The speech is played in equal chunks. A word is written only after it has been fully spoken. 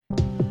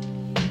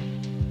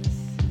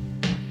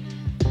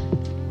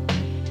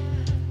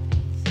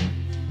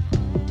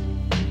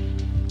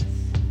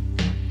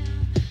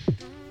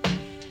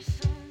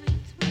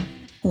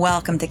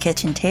Welcome to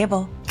Kitchen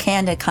Table,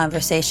 candid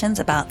conversations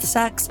about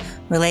sex,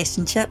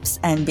 relationships,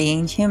 and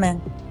being human.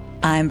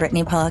 I'm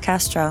Brittany Paula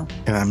Castro.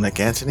 And I'm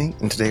Nick Anthony,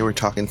 and today we're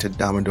talking to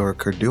Damodar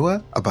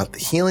Cordua about the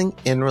healing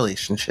in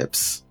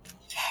relationships.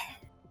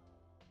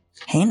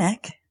 Hey,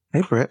 Nick.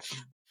 Hey, Britt.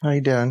 How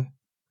you doing?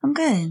 I'm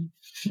good.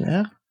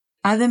 Yeah?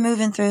 I've been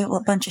moving through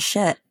a bunch of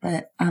shit,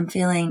 but I'm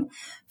feeling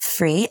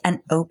free and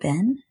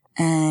open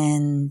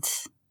and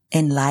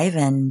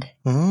enlivened.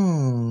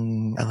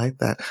 I like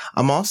that.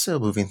 I'm also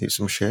moving through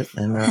some shit,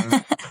 and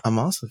I'm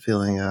also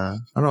feeling, I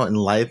don't know,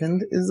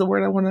 enlivened is the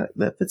word I want to,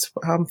 that fits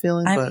how I'm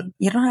feeling, but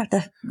you don't have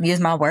to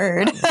use my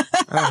word.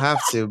 I don't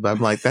have to, but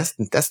I'm like,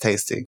 that's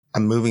tasty.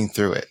 I'm moving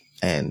through it,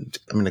 and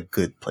I'm in a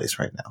good place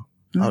right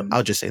now.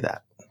 I'll just say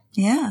that.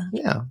 Yeah.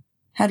 Yeah.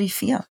 How do you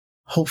feel?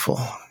 Hopeful.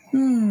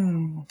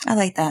 I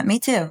like that. Me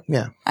too.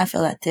 Yeah. I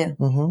feel that too.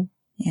 Mm-hmm.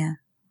 Yeah.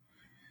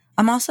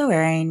 I'm also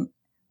wearing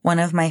one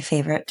of my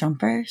favorite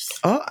jumpers.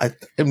 Oh,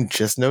 I'm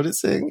just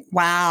noticing.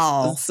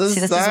 Wow. So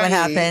See, this is what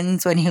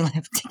happens when you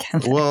live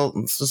together. Well,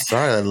 I'm so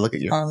sorry. I look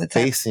at your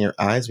face and your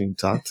eyes when you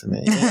talk to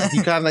me.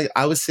 You kind of like,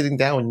 I was sitting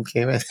down when you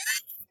came in.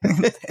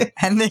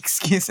 And the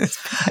excuses.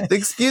 The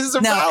excuses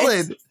are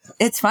valid.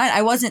 It's fine.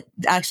 I wasn't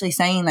actually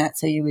saying that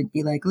so you would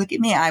be like, look at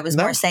me. I was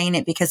more saying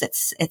it because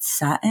it's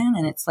satin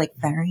and it's like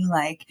very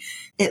like,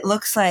 it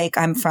looks like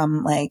I'm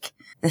from like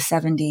the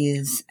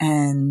 70s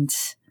and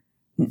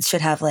it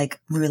should have like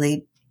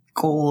really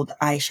gold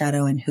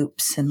eyeshadow and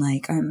hoops and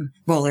like I'm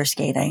roller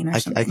skating or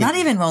something. Not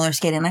even roller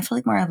skating. I feel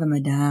like more of a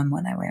madame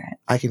when I wear it.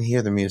 I can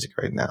hear the music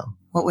right now.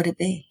 What would it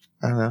be?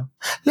 I don't know.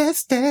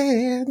 Let's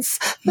dance.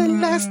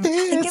 Let's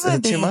dance. Is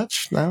it too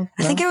much? No?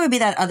 I think it would be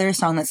that other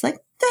song that's like.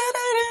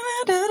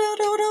 I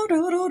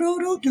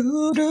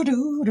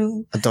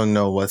don't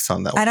know what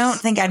song that was. I don't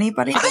think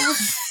anybody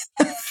does.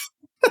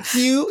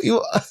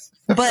 You.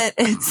 But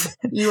it's.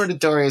 You were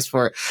notorious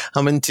for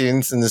humming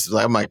tunes, and this is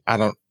like, I'm like, I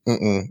don't.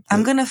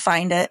 I'm going to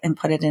find it and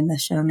put it in the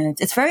show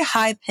notes. It's very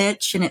high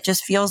pitched and it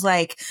just feels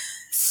like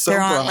they're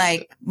on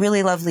like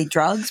really lovely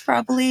drugs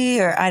probably,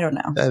 or I don't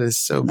know. That is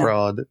so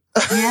broad.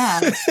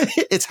 Yeah.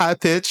 It's high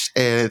pitched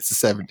and it's the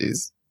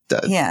 70s.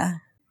 Done. Yeah.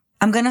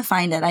 I'm going to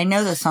find it. I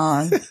know the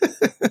song.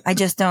 I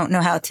just don't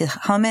know how to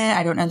hum it.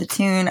 I don't know the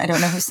tune. I don't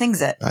know who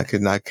sings it. I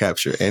could not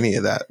capture any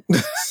of that.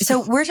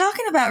 So we're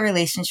talking about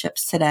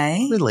relationships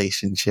today.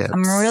 Relationships.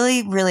 I'm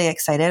really, really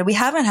excited. We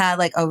haven't had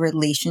like a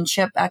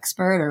relationship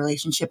expert or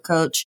relationship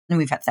coach, and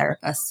we've had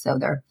therapists. So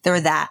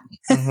they're that.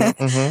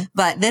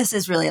 But this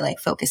is really like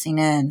focusing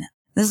in.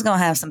 This is going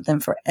to have something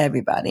for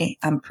everybody.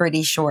 I'm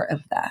pretty sure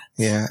of that.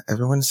 Yeah.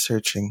 Everyone's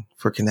searching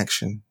for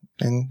connection.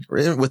 And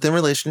within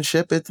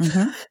relationship,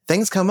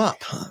 things come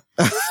up.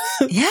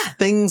 Yeah.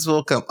 Things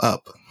will come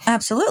up.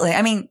 Absolutely.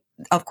 I mean,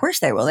 of course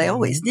they will. They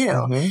always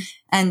do.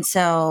 And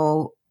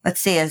so let's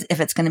see if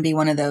it's going to be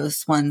one of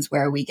those ones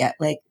where we get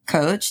like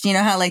coached. You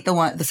know how like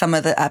some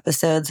of the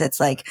episodes, it's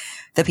like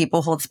the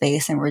people hold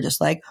space and we're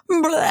just like,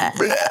 blah.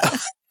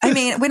 I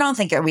mean, we don't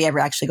think we ever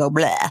actually go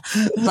blah,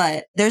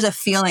 but there's a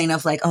feeling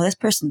of like, oh, this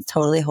person's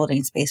totally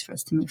holding space for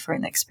us to move for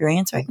an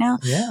experience right now.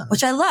 Yeah.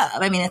 Which I love.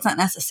 I mean, it's not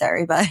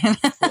necessary, but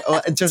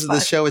well, in terms of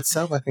the show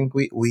itself, I think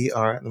we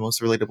are the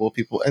most relatable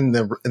people in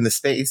the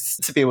space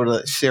to be able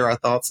to share our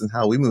thoughts and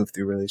how we move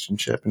through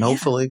relationship. And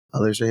hopefully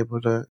others are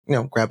able to,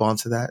 grab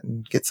onto that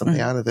and get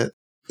something out of it.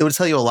 It would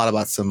tell you a lot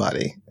about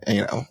somebody,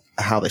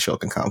 how they show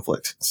up in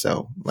conflict.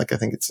 So, like, I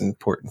think it's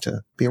important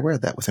to be aware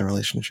of that within a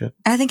relationship.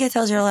 I think it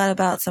tells you a lot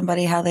about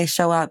somebody, how they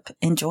show up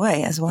in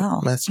joy as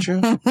well. That's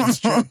true. That's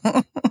true.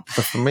 But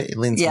for me, it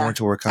leans more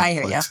toward conflict. I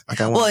hear you. Like,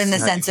 well, in the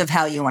sense of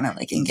how you want to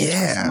like engage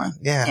with someone.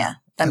 Yeah.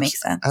 That makes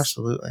sense.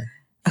 Absolutely.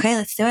 Okay,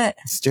 let's do it.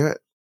 Let's do it.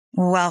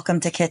 Welcome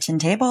to Kitchen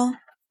Table.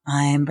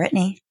 I'm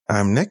Brittany.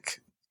 I'm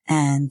Nick.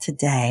 And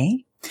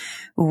today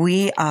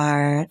we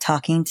are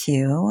talking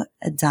to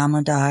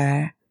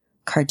Damodar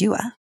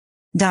Cordua.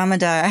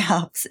 Damodar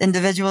helps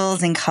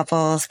individuals and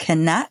couples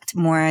connect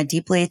more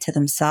deeply to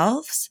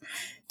themselves,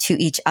 to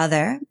each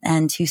other,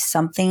 and to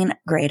something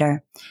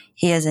greater.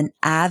 He is an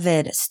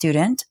avid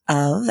student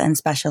of and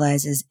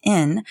specializes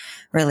in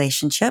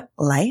relationship,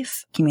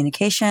 life,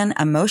 communication,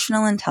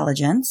 emotional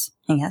intelligence,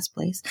 yes,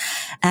 please,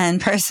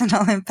 and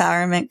personal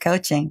empowerment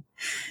coaching.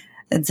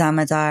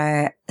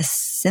 Damodar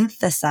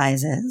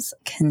synthesizes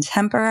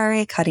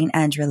contemporary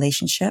cutting-edge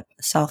relationship,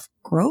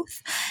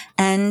 self-growth,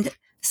 and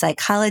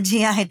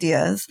psychology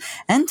ideas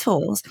and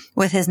tools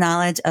with his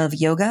knowledge of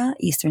yoga,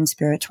 Eastern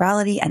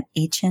spirituality, and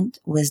ancient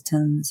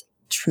wisdoms,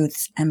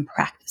 truths, and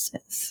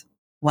practices.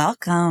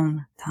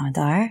 Welcome,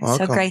 Damodar.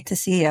 Welcome. So great to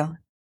see you.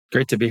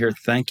 Great to be here.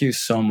 Thank you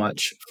so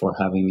much for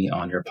having me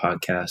on your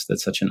podcast.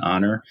 That's such an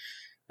honor.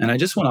 And I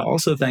just want to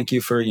also thank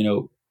you for,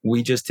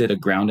 we just did a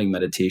grounding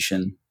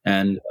meditation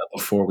and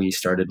before we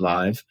started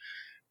live,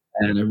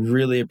 and I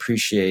really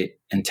appreciate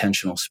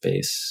intentional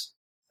space.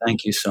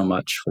 Thank you so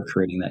much for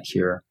creating that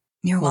here.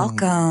 You're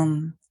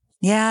welcome.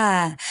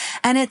 Yeah.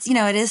 And it's,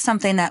 it is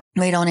something that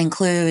we don't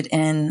include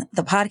in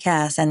the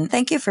podcast. And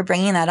thank you for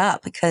bringing that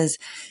up because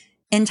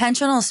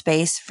intentional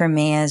space for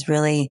me is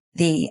really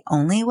the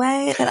only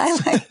way that I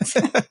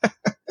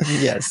like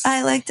Yes.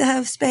 I like to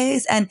have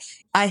space. And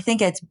I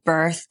think it's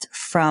birthed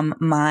from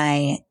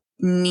my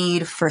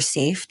need for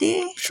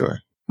safety. Sure.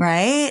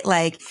 Right?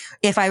 Like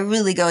if I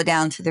really go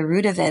down to the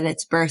root of it,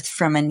 it's birthed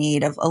from a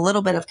need of a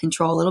little bit of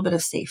control, a little bit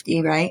of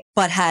safety, right?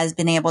 But has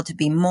been able to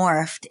be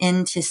morphed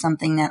into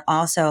something that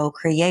also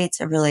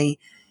creates a really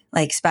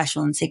like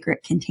special and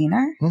secret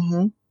container.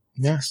 Mm-hmm.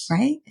 Yes.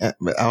 Right?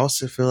 But I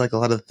also feel like a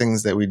lot of the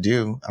things that we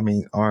do, I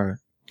mean, are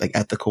like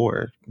at the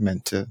core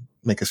meant to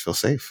make us feel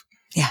safe.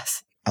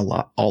 Yes. A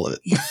lot, all of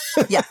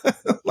it. Yeah.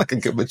 Like a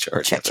good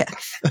majority. Check.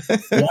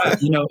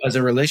 Yeah, as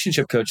a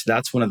relationship coach,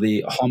 that's one of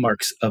the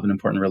hallmarks of an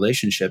important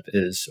relationship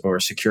or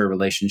a secure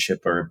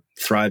relationship or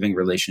thriving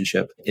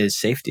relationship is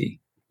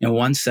safety. In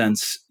one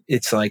sense,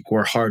 it's like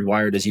we're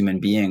hardwired as human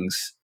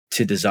beings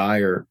to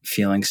desire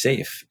feeling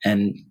safe.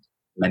 And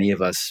many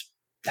of us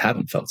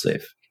haven't felt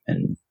safe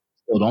and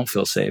still don't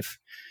feel safe.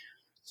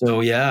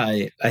 So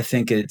yeah, I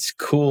think it's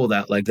cool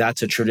that like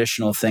that's a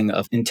traditional thing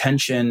of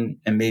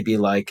intention and maybe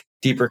like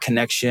deeper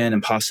connection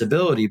and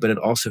possibility, but it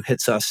also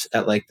hits us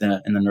at like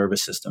in the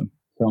nervous system.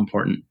 So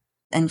important.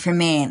 And for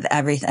me,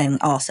 everything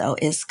also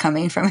is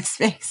coming from a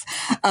space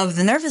of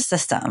the nervous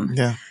system.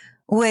 Yeah.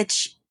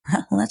 Which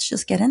let's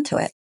just get into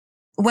it.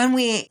 When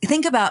we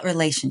think about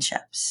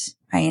relationships,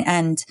 right?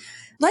 And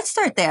let's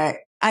start there.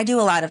 I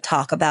do a lot of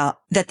talk about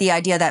that the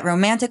idea that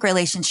romantic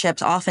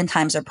relationships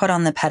oftentimes are put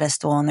on the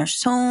pedestal, and there's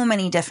so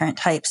many different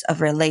types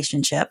of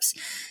relationships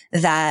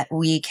that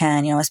we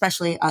can,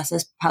 especially us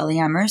as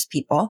polyamorous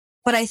people.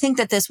 But I think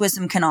that this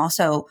wisdom can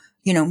also,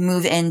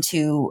 move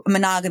into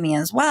monogamy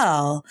as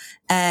well,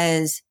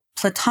 as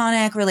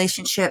platonic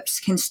relationships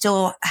can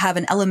still have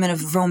an element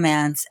of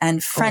romance,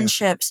 and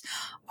friendships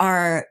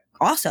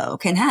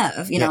can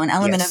have, an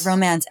element of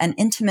romance and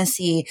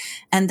intimacy,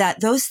 and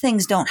that those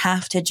things don't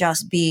have to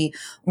just be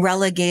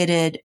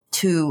relegated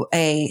to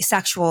a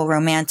sexual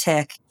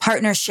romantic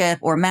partnership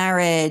or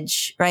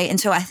marriage, right? And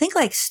so I think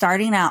like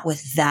starting out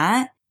with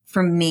that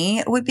for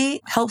me would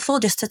be helpful,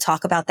 just to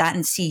talk about that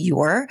and see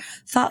your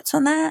thoughts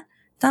on that,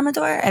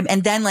 Damodar.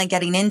 And then like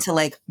getting into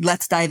like,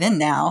 let's dive in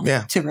now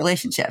to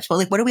relationships. Well,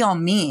 like what do we all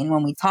mean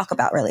when we talk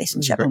about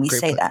relationship when we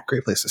say that?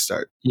 Great place to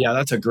start. Yeah,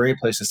 that's a great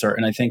place to start.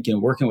 And I think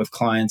working with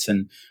clients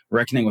and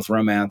reckoning with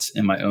romance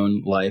in my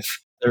own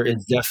life, there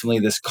is definitely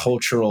this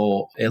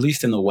cultural, at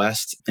least in the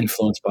West,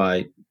 influenced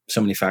by so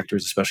many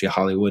factors, especially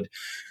Hollywood,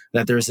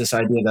 that there's this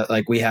idea that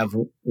like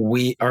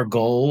our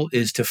goal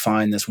is to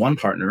find this one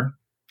partner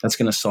that's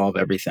going to solve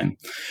everything.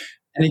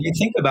 And if you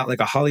think about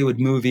like a Hollywood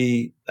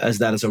movie as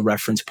a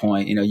reference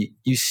point,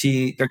 you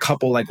see a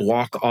couple like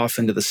walk off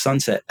into the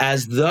sunset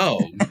as though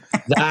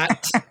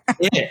that's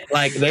it.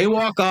 Like they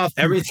walk off,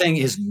 everything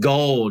is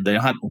gold. They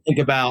don't have to think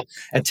about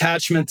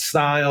attachment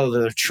style,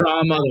 their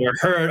trauma, their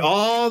hurt,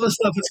 all the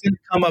stuff that's going to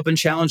come up and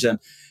challenge them.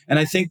 And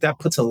I think that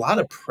puts a lot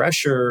of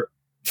pressure,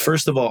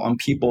 first of all, on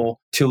people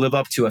to live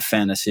up to a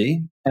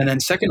fantasy. And then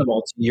second of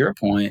all, to your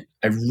point,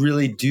 I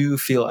really do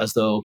feel as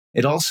though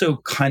it also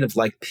kind of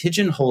like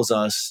pigeonholes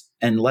us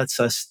and lets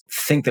us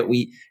think that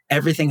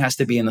everything has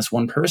to be in this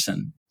one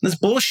person. That's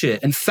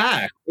bullshit. In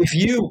fact, if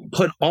you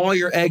put all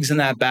your eggs in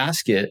that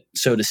basket,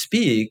 so to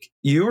speak,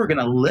 you are going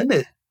to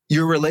limit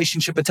your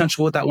relationship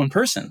potential with that one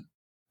person.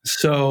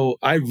 So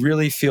I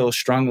really feel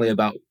strongly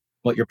about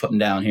what you're putting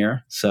down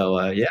here. So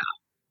yeah,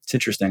 it's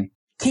interesting.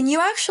 Can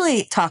you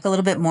actually talk a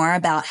little bit more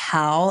about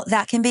how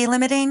that can be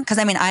limiting? Because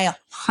I mean, I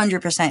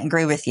 100%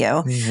 agree with you.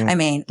 Mm-hmm. I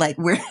mean, like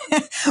we're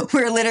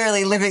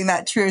literally living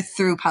that truth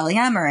through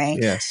polyamory.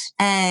 Yes.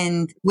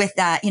 And with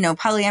that,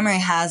 polyamory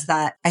has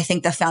that, I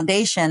think the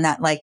foundation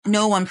that like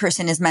no one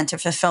person is meant to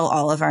fulfill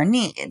all of our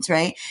needs,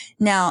 right?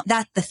 Now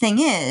that the thing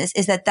is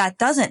that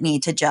doesn't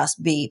need to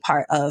just be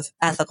part of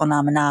ethical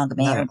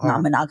non-monogamy or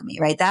non-monogamy,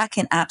 right? That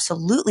can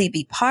absolutely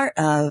be part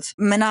of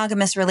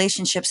monogamous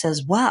relationships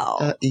as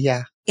well.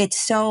 Yeah. It's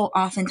so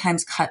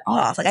oftentimes cut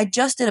off. Like I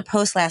just did a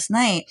post last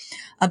night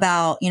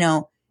about,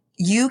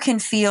 you can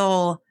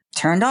feel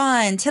turned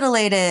on,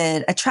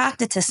 titillated,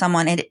 attracted to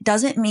someone. And it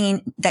doesn't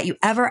mean that you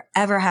ever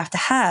have to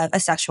have a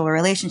sexual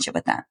relationship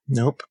with them.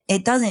 Nope.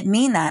 It doesn't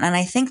mean that. And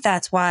I think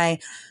that's why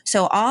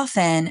so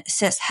often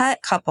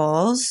cis-het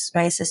couples,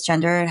 right,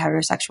 cisgender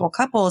heterosexual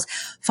couples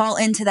fall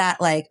into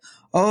that like,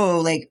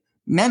 like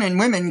men and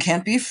women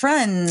can't be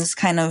friends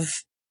kind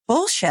of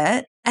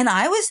bullshit. And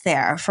I was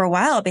there for a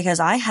while because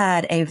I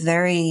had a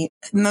very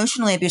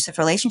emotionally abusive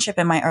relationship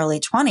in my early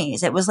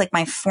 20s. It was like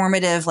my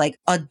formative, like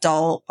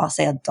adult, I'll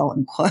say adult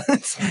in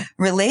quotes,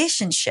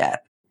 relationship.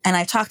 And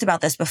I talked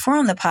about this before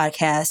on the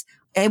podcast.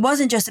 It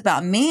wasn't just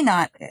about me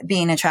not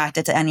being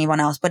attracted to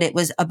anyone else, but it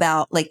was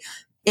about like,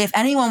 if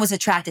anyone was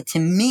attracted to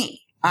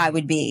me, I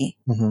would be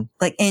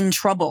like in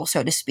trouble,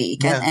 so to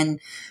speak, and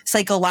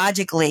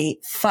psychologically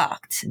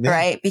fucked,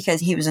 right?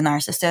 Because he was a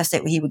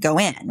narcissist, he would go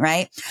in,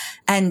 right?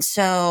 And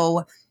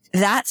so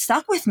that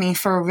stuck with me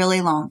for a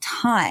really long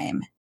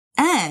time.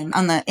 And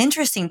on the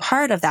interesting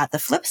part of that, the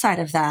flip side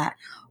of that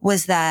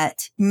was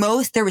that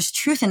there was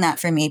truth in that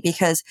for me,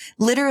 because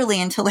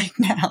literally until like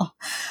now,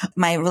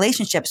 my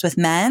relationships with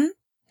men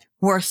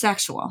were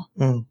sexual.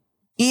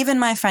 Even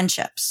my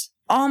friendships.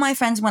 all my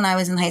friends when I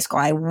was in high school,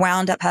 I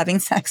wound up having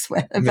sex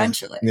with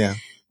eventually. Yeah.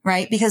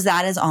 Right? Because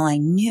that is all I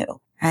knew.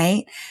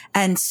 Right?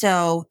 And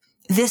so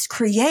this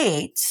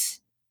creates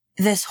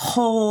this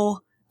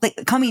whole, like,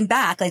 coming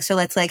back, like, so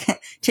let's like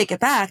take it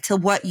back to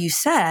what you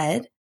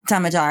said,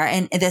 Damodar,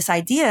 and this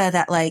idea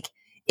that like,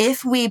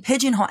 if we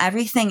pigeonhole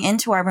everything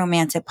into our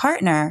romantic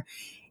partner,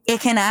 it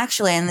can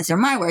actually, and these are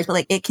my words, but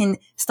like it can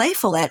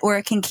stifle it, or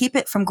it can keep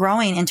it from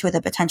growing into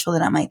the potential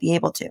that it might be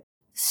able to.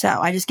 So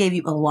I just gave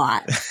you a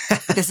lot.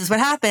 This is what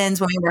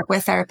happens when we work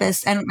with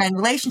therapists and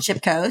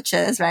relationship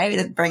coaches, right?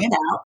 We bring it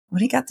out. What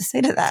do you got to say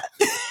to that?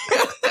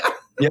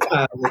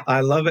 Yeah,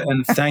 I love it.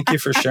 And thank you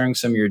for sharing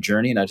some of your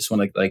journey. And I just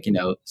want to, like,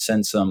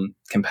 send some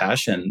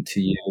compassion to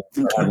you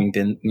for having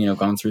been,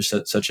 gone through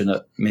such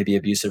a maybe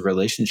abusive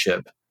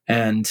relationship.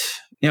 And,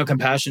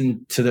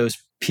 compassion to those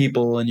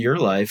people in your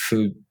life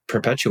who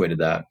perpetuated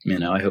that.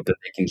 I hope that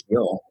they can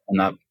heal and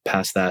not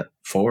pass that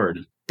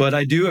forward. But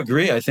I do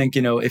agree. I think,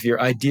 if your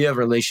idea of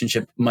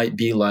relationship might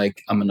be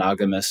like a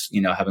monogamous,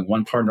 having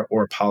one partner,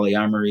 or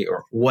polyamory,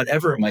 or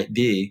whatever it might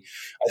be,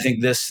 I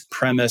think this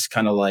premise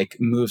kind of like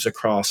moves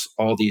across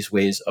all these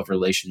ways of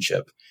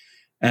relationship.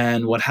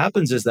 And what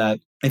happens is that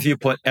if you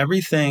put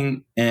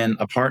everything in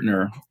a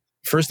partner,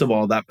 first of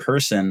all, that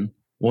person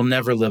will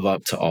never live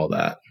up to all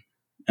that.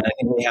 And I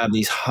think we have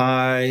these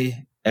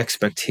high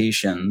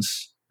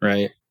expectations,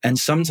 right? And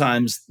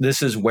sometimes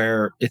this is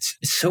where it's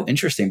so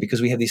interesting,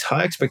 because we have these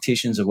high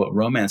expectations of what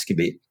romance could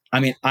be. I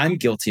mean, I'm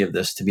guilty of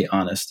this, to be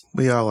honest.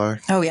 We all are.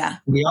 Oh, yeah.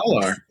 We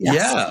all are.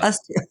 Yes, yeah. us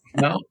too.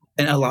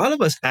 And a lot of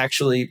us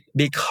actually,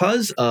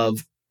 because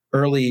of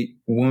early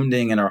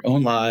wounding in our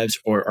own lives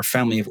or our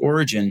family of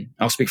origin,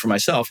 I'll speak for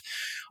myself,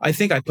 I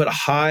think I put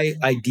high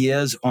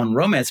ideas on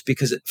romance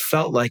because it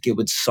felt like it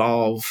would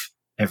solve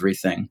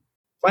everything.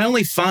 If I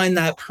only find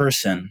that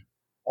person,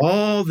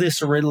 all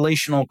this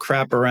relational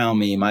crap around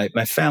me, my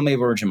family of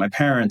origin, my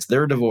parents,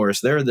 they're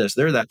divorced, they're this,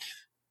 they're that,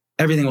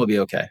 everything will be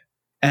okay.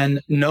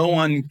 And no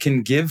one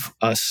can give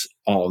us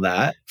all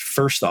that,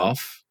 first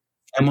off.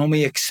 And when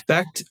we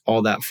expect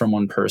all that from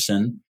one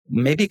person,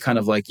 maybe kind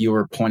of like you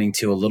were pointing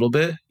to a little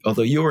bit,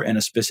 although you were in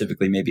a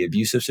specifically maybe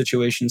abusive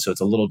situation, so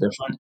it's a little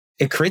different,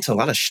 it creates a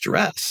lot of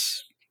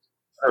stress,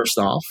 first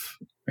off.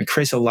 It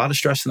creates a lot of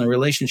stress in the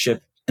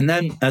relationship. And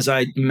then, as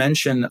I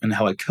mentioned and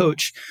how I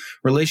coach,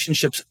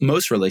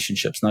 most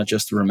relationships, not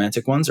just the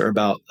romantic ones, are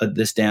about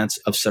this dance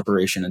of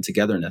separation and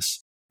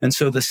togetherness. And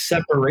so the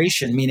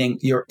separation, meaning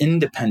your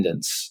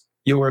independence,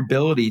 your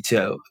ability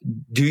to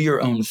do your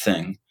own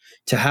thing,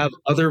 to have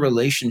other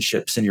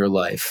relationships in your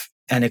life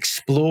and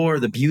explore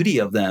the beauty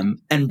of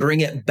them and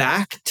bring it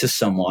back to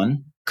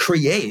someone,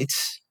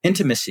 creates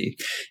intimacy.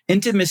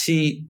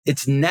 Intimacy,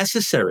 it's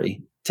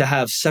necessary to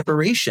have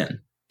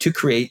separation to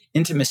create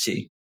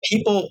intimacy.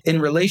 People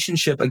in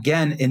relationship,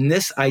 again, in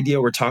this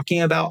idea we're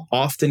talking about,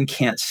 often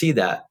can't see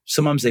that.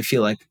 Sometimes they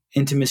feel like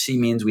intimacy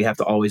means we have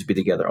to always be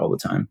together all the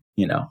time,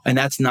 and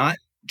that's not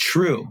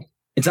true.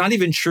 It's not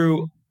even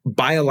true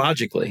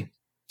biologically.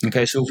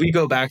 Okay. So if we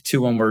go back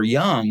to when we're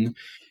young,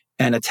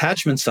 and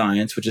attachment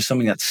science, which is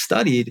something that's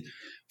studied,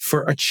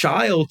 for a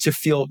child to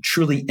feel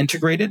truly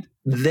integrated,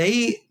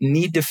 they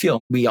need to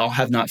feel, we all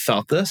have not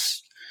felt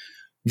this,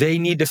 they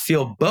need to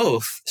feel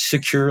both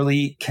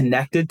securely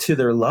connected to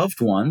their loved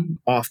one,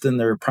 often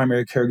their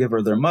primary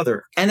caregiver, their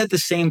mother, and at the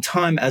same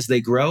time, as they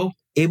grow,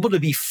 able to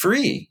be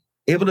free,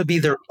 able to be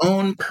their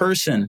own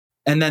person.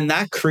 And then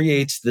that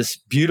creates this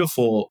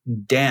beautiful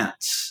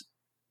dance,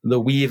 the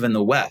weave and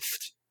the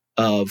weft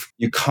of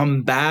you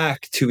come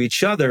back to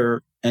each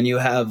other and you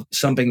have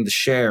something to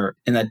share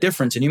in that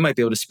difference. And you might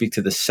be able to speak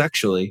to this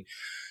sexually.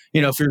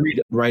 If you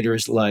read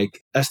writers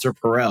like Esther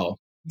Perel,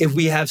 if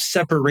we have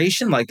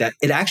separation like that,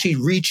 it actually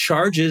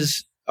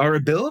recharges our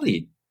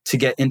ability to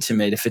get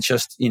intimate. If it's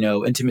just,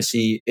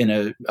 intimacy in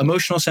an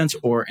emotional sense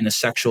or in a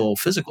sexual,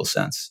 physical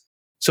sense.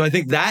 So I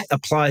think that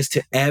applies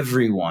to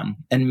everyone.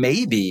 And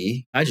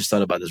maybe, I just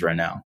thought about this right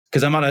now,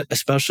 because I'm not a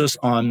specialist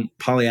on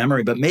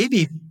polyamory, but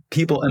maybe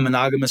people in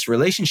monogamous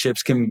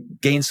relationships can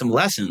gain some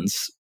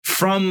lessons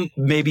from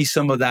maybe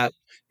some of that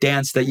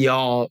dance that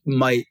y'all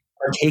might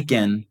partake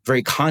in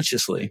very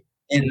consciously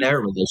in their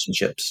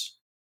relationships.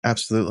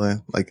 Absolutely.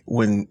 Like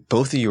when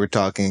both of you were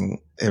talking,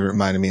 it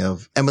reminded me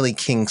of Emily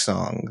King's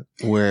song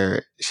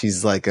where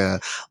she's like,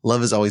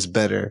 love is always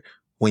better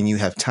when you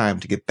have time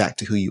to get back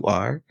to who you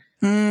are,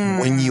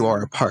 when you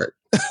are apart.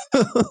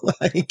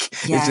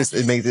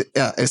 It makes it,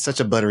 it's such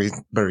a buttery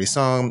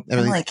song.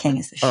 Emily King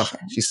is the shit.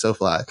 She's so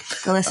fly.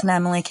 Go listen to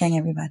Emily King,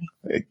 everybody.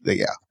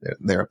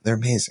 They're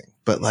amazing.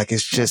 But like,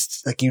 it's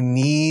just like, you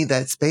need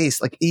that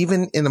space. Like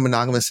even in a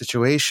monogamous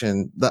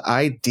situation, the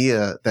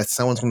idea that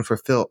someone's going to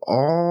fulfill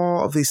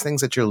all of these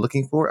things that you're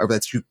looking for, or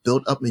that you've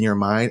built up in your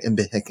mind and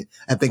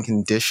have been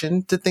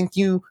conditioned to think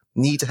you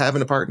need to have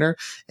in a partner,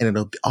 and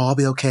it'll all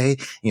be okay.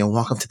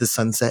 Walk up to the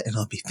sunset and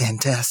it'll be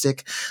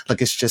fantastic.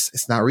 Like,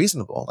 it's not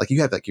reasonable. Like,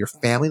 you have like your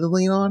family to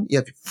lean on, you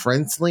have your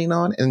friends to lean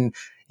on, and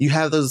you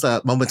have those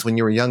moments when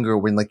you were younger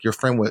when like your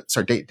friend would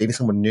start dating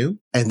someone new,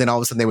 and then all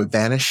of a sudden they would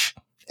vanish,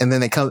 and then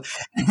they come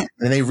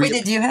and they Wait,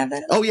 did you have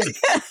that? Oh yeah.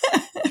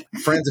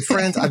 friends of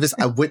friends.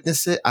 I've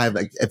witnessed it.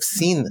 I've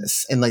seen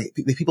this, and like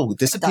people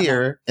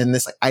disappear and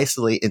this like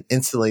isolate and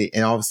insulate,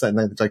 and all of a sudden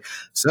it's like,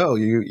 so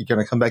you're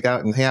gonna come back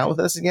out and hang out with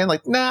us again?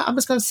 Like, nah, I'm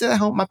just gonna sit at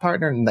home with my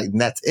partner, and like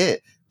that's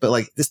it. But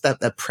like this,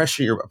 that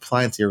pressure you're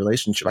applying to your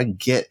relationship, I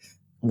get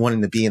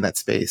wanting to be in that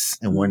space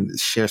and wanting to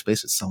share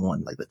space with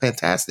someone, like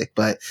fantastic,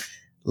 but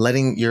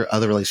letting your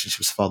other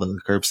relationships fall to the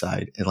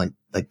curbside and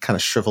like kind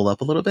of shrivel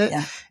up a little bit,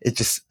 it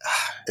just,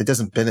 it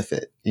doesn't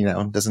benefit,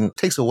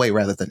 takes away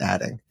rather than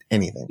adding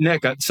anything.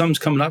 Nick, something's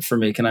coming up for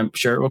me. Can I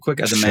share it real quick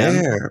as a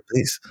man? Sure,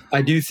 please.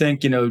 I do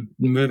think,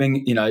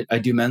 moving, I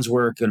do men's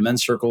work, go to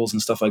men's circles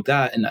and stuff like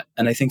that.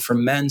 And I think for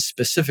men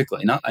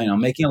specifically, not,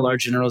 making a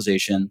large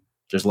generalization,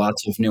 there's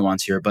lots of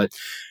nuance here, but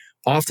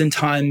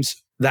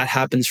oftentimes that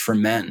happens for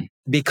men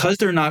because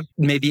they're not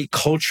maybe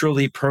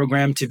culturally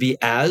programmed to be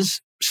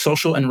as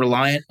social and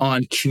reliant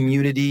on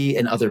community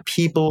and other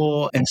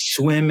people and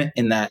swim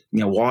in that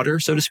water,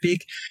 so to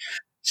speak.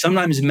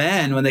 Sometimes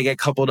men, when they get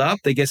coupled up,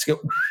 they get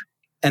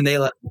and they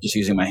just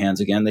using my hands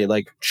again,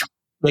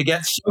 they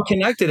get so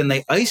connected and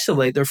they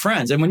isolate their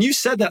friends. And when you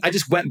said that, I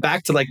just went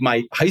back to like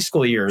my high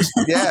school years.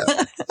 Yeah.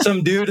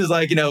 Some dude is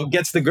like,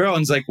 gets the girl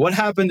and is like, what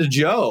happened to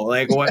Joe?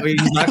 Like, what, he's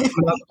not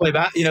coming out to play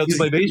to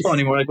play baseball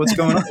anymore. Like, what's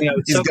going on?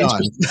 He's so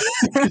gone.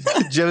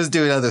 Joe's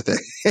doing other things.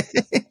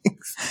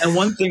 And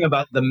one thing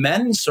about the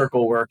men's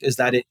circle work is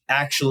that it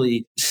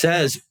actually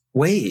says,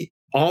 wait,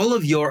 all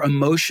of your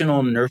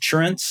emotional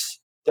nurturance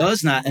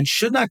does not and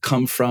should not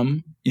come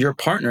from your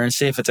partner. And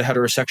say if it's a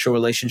heterosexual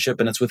relationship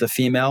and it's with a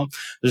female,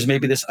 there's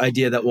maybe this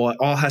idea that, well, it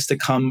all has to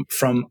come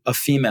from a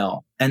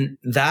female. And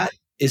that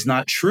is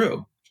not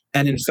true.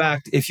 And in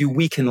fact,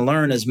 we can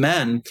learn as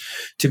men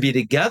to be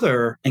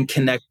together and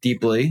connect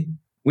deeply,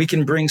 we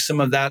can bring some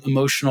of that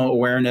emotional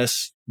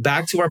awareness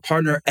back to our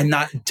partner and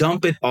not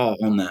dump it all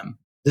on them.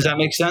 Does that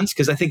make sense?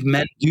 Because I think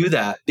men do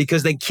that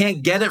because they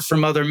can't get it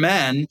from other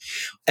men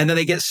and then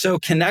they get so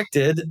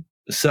connected.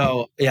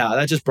 So yeah,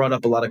 that just brought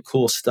up a lot of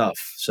cool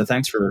stuff. So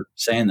thanks for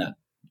saying that,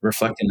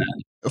 reflecting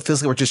that. It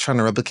feels like we're just trying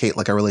to replicate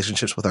like our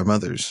relationships with our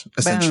mothers,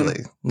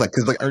 essentially. Like,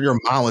 cause like your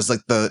mom was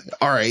like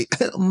all right,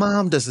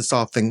 mom does the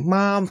soft thing.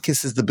 Mom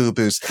kisses the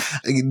boo-boos.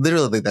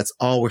 Literally, that's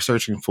all we're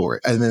searching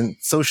for. And then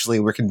socially,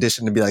 we're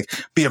conditioned to be like,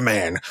 be a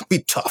man,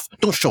 be tough.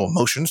 Don't show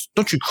emotions.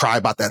 Don't you cry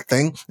about that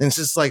thing. And it's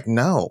just like,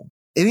 no.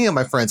 Any of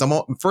my friends,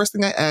 first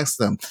thing I ask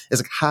them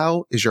is like,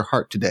 how is your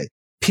heart today?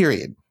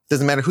 Period.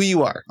 Doesn't matter who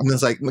you are. I'm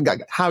just like,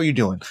 how are you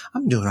doing?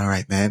 I'm doing all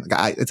right, man.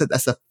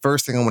 That's the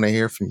first thing I want to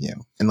hear from you,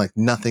 and like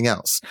nothing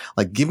else.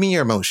 Like, give me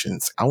your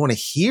emotions. I want to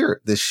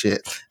hear this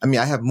shit. I mean,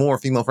 I have more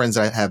female friends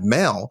than I have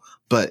male,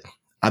 but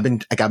I've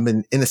been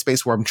in a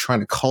space where I'm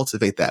trying to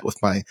cultivate that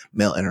with my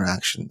male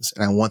interactions,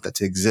 and I want that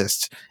to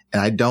exist. And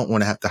I don't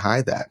want to have to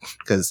hide that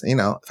because, if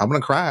I'm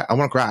going to cry, I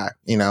want to cry.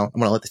 I'm going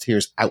to let the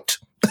tears out.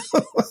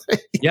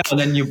 Yeah. And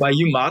then by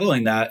you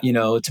modeling that,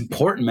 it's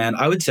important, man.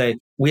 I would say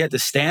we had to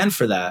stand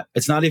for that.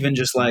 It's not even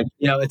just like,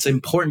 it's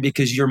important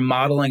because you're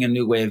modeling a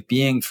new way of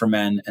being for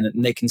men, and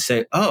they can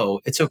say,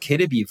 oh, it's okay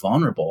to be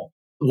vulnerable.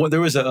 Well,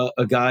 there was a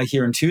guy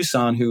here in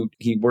Tucson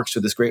he works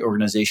with this great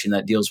organization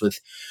that deals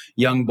with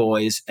young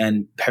boys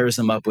and pairs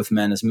them up with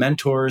men as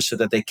mentors so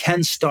that they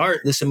can start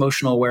this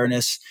emotional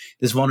awareness,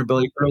 this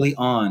vulnerability early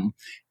on.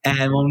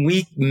 And when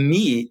we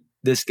meet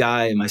this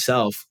guy and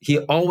myself, he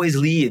always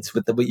leads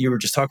with what you were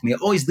just talking about.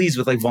 He always leads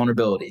with like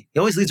vulnerability. He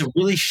always leads with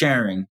really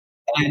sharing.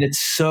 And it's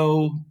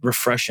so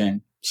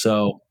refreshing.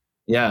 So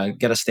yeah,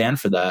 got to stand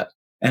for that.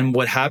 And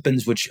what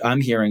happens, which I'm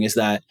hearing, is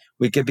that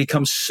we could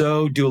become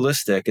so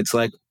dualistic. It's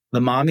like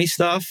the mommy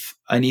stuff,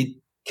 I need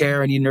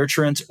care, I need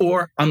nurturance,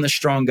 or I'm the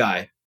strong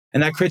guy.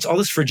 And that creates all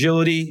this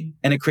fragility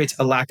and it creates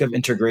a lack of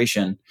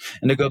integration.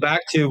 And to go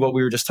back to what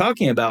we were just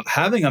talking about,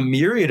 having a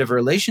myriad of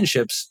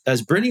relationships,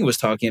 as Brittany was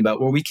talking about,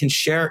 where we can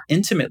share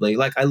intimately.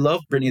 Like, I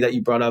love, Brittany, that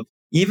you brought up,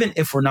 even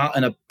if we're not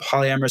in a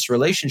polyamorous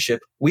relationship,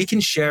 we can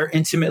share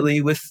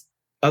intimately with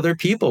other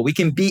people. We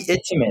can be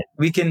intimate.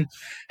 We can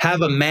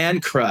have a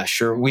man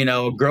crush or,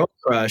 a girl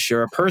crush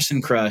or a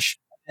person crush.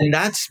 And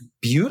that's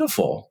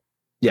beautiful.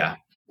 Yeah.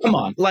 Come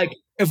on. Like,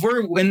 if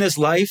we're in this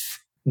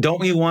life, don't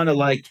we want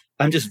to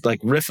I'm just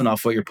riffing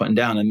off what you're putting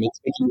down and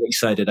making you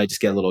excited. I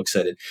just get a little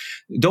excited.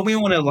 Don't we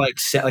want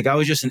to I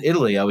was just in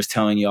Italy, I was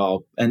telling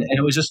y'all, and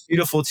it was just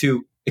beautiful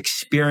to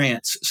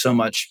experience so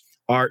much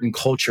art and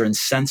culture and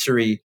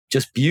sensory,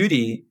 just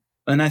beauty.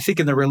 And I think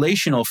in the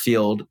relational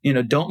field,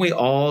 don't we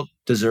all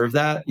deserve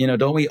that?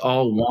 Don't we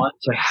all want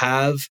to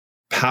have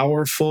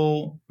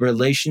powerful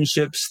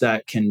relationships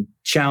that can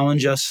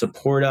challenge us,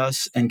 support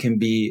us, and can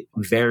be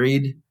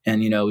varied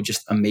and,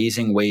 just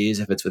amazing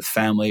ways, if it's with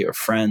family or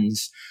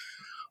friends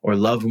or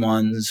loved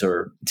ones,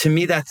 or to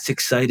me, that's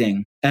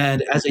exciting.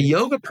 And as a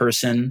yoga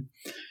person,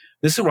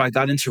 this is where I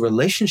got into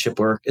relationship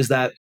work, is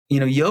that,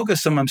 yoga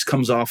sometimes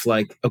comes off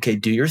like, okay,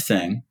 do your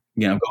thing,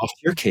 go off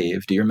to your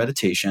cave, do your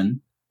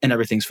meditation, and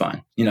everything's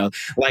fine.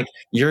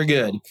 You're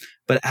good.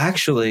 But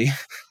actually,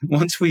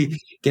 once we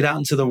get out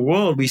into the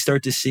world, we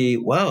start to see,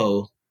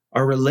 whoa,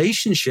 our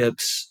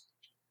relationships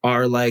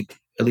are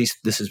at least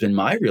this has been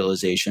my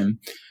realization,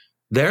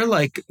 they're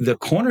like the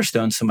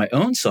cornerstones to my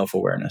own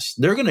self-awareness.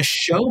 They're going to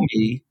show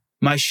me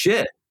my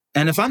shit.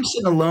 And if I'm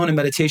sitting alone in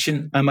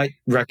meditation, I might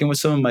reckon with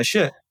some of my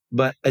shit,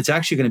 but it's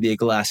actually going to be a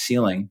glass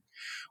ceiling.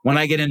 When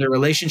I get into a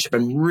relationship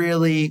and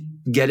really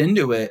get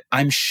into it,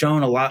 I'm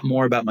shown a lot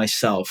more about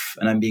myself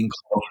and I'm being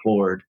called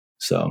forward.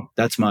 So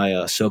that's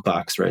my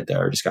soapbox right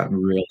there. I just got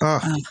real. Oh,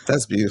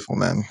 that's beautiful,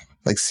 man.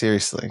 Like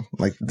seriously,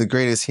 like the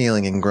greatest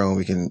healing and growing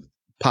we can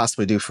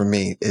possibly do for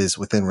me is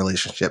within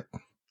relationship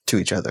to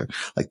each other.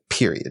 Like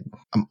period.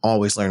 I'm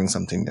always learning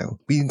something new.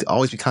 We need to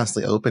always be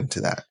constantly open to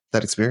that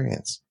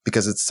experience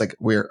because it's like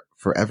we're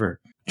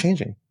forever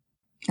changing.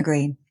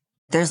 Agreed.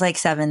 There's like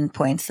 7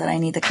 points that I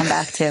need to come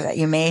back to that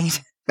you made.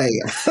 Hey,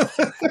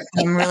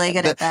 I'm really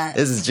good at that.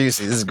 This is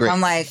juicy. This is great.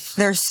 I'm like,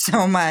 there's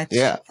so much.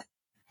 Yeah.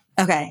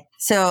 Okay.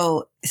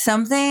 So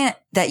something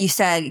that you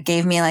said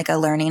gave me like a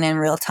learning in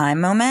real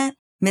time moment.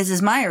 This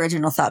is my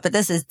original thought, but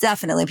this is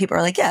definitely, people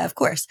are like, yeah, of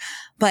course.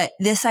 But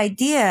this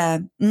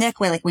idea, Nick,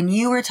 like when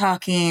you were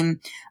talking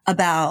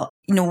about,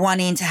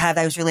 wanting to have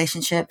those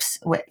relationships,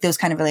 those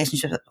kind of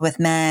relationships with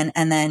men.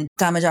 And then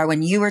Damodar,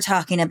 when you were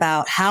talking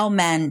about how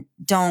men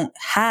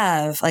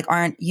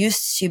aren't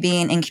used to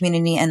being in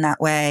community in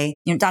that way.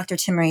 Dr.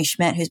 Timmery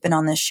Schmidt, who's been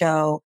on this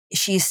show,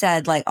 she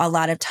said like a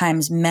lot of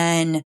times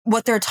men,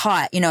 what they're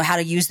taught, how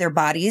to use their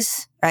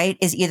bodies, right,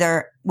 is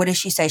either, what does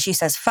she say? She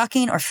says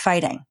fucking or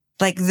fighting.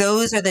 Like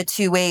those are the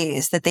two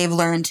ways that they've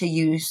learned to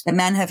use, that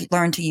men have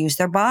learned to use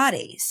their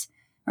bodies,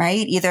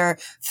 right? Either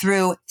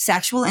through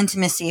sexual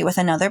intimacy with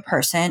another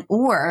person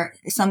or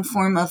some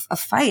form of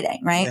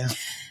fighting, right? Yeah.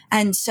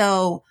 And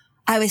so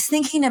I was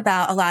thinking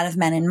about a lot of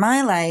men in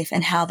my life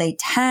and how they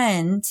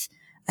tend,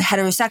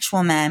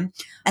 heterosexual men,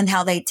 and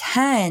how they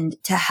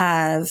tend to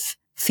have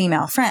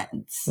female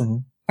friends,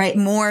 right?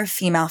 More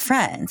female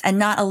friends and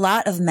not a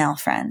lot of male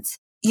friends.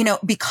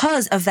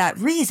 Because of that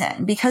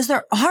reason, because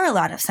there are a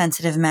lot of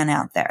sensitive men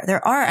out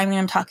there.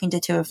 I'm talking to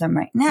 2 of them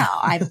right now.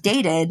 I've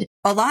dated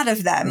a lot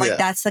of them. Like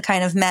that's the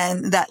kind of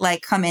men that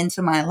like come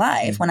into my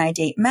life when I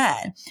date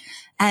men.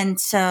 And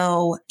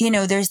so,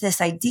 there's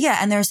this idea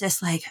and there's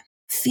this like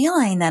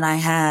feeling that I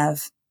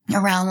have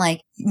around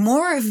like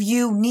more of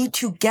you need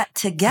to get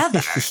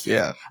together.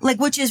 Yeah. Like,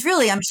 which is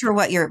really, I'm sure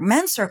what your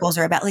men's circles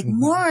are about. Like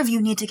more of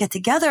you need to get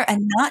together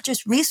and not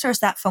just resource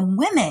that from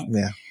women.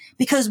 Yeah.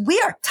 Because we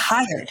are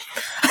tired.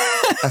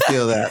 I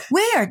feel that.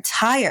 We are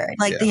tired.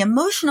 Like the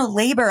emotional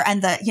labor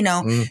and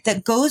the,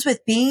 that goes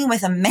with being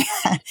with a man.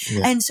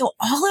 Yeah. And so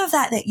all of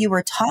that you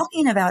were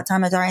talking about,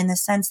 Damodar, in the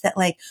sense that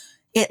like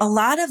a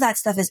lot of that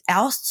stuff is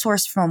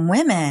outsourced from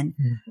women.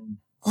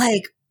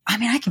 Like,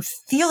 I can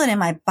feel it in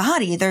my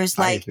body. There's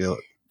like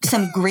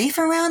some grief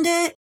around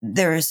it.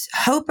 There's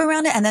hope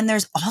around it. And then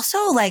there's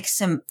also like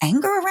some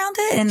anger around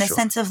it in the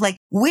sense of like,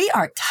 we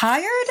are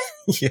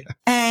tired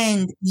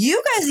and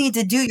you guys need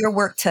to do your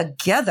work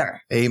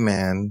together.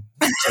 Amen.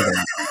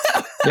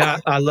 Yeah.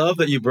 I love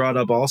that you brought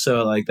up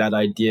also like that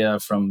idea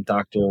from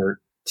Dr.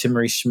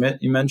 Timmery Schmidt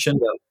you mentioned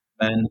that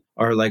men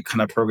are like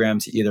kind of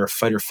programmed to either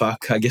fight or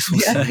fuck, I guess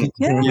we'll say,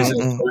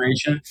 using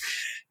exploration.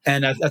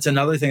 And that's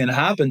another thing that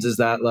happens is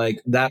that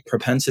like that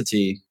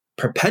propensity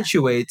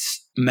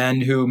perpetuates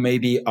men who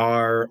maybe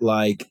are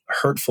like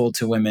hurtful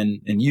to women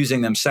and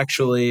using them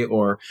sexually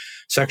or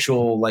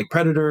sexual like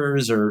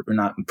predators or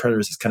not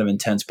predators is kind of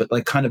intense, but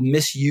like kind of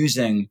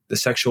misusing the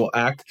sexual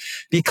act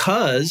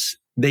because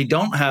they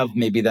don't have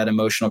maybe that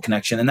emotional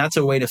connection. And that's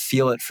a way to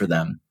feel it for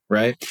them.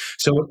 Right.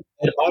 So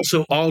it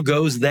also all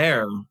goes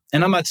there.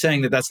 And I'm not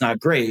saying that that's not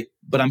great,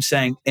 but I'm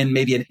saying in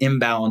maybe an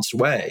imbalanced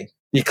way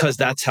because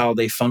that's how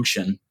they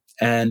function.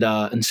 And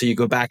so you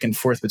go back and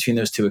forth between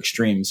those two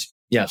extremes.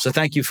 Yeah. So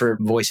thank you for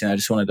voicing. I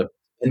just wanted to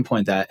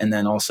pinpoint that. And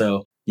then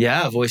also,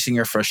 voicing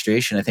your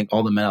frustration. I think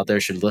all the men out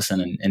there should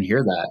listen and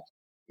hear that.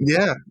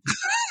 Yeah.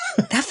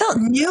 That felt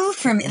new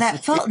for me.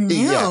 That felt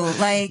new.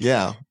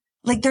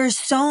 Like there's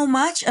so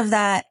much of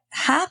that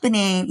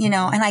happening,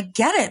 and I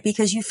get it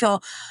because you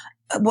feel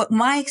what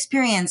my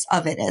experience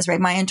of it is,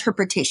 right? My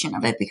interpretation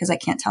of it, because I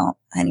can't tell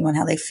anyone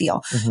how they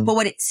feel. But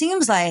what it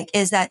seems like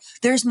is that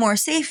there's more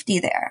safety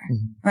there,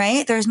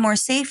 right? There's more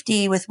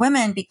safety with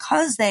women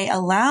because they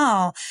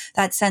allow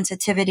that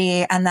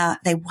sensitivity and that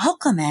they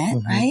welcome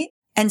it, right?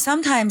 And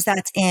sometimes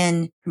that's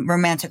in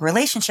romantic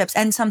relationships.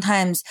 And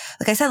sometimes,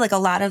 like I said, like a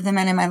lot of the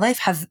men in my life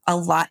have a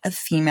lot of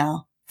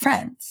female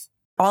friends.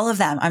 All of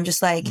them. I'm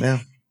just like,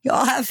 you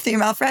all have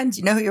female friends.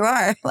 You know who you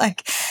are.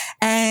 Like,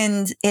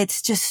 and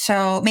it's just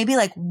so maybe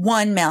like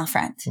one male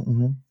friend,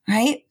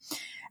 right?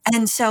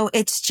 And so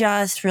it's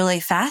just really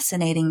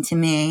fascinating to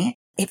me.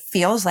 It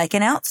feels like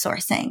an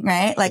outsourcing,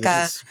 right? Like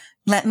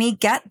let me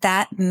get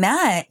that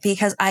met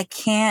because I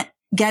can't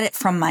get it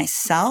from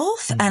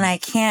myself and I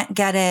can't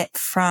get it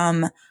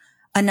from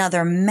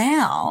another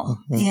male,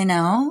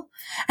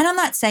 And I'm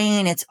not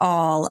saying it's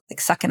all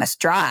like sucking us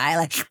dry,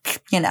 like,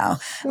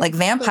 like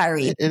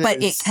vampire-y,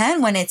 but it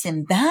can when it's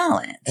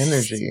imbalanced.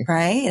 Energy.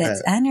 Right?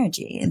 It's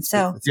energy. And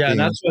so. And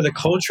that's where the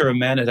culture of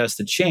manhood has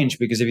to change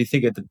because if you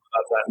think about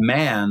that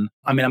man,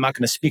 I'm not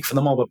going to speak for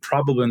them all, but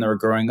probably when they were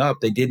growing up,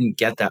 they didn't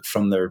get that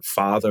from their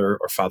father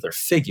or father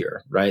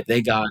figure, right?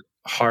 They got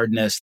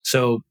hardness.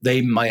 So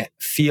they might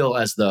feel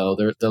as though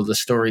the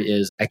story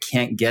is, I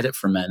can't get it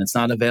from men. It's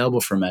not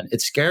available for men.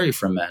 It's scary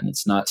for men.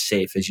 It's not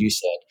safe, as you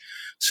said.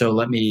 So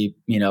let me,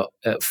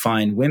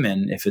 find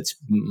women, if it's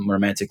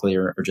romantically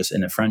or just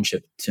in a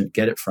friendship, to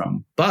get it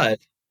from. But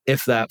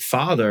if that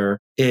father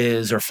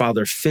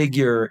father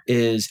figure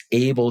is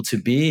able to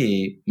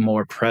be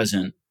more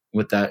present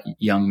with that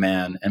young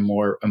man and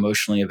more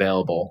emotionally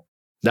available,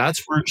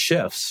 that's where it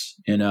shifts,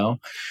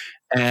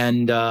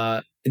 And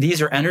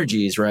these are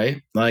energies,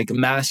 right? Like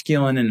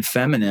masculine and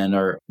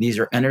feminine these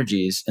are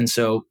energies. And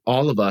so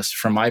all of us,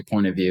 from my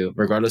point of view,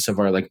 regardless of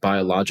our like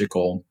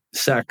biological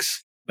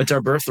sex, it's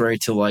our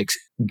birthright to like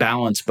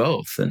balance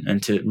both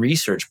and to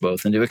research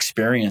both and to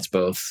experience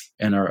both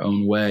in our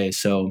own way.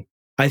 So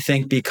I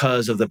think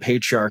because of the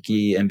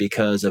patriarchy and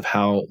because of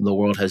how the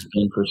world has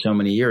been for so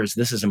many years,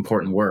 this is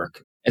important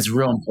work. It's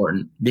real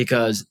important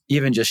because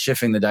even just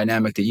shifting the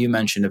dynamic that you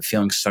mentioned of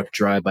feeling sucked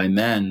dry by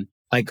men,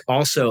 like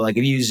also like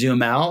if you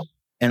zoom out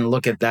and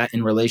look at that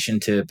in relation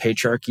to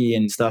patriarchy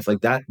and stuff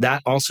like that,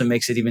 that also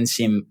makes it even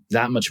seem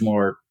that much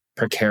more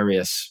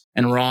precarious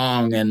and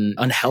wrong and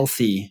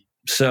unhealthy.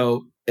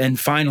 So, and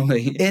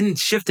finally, in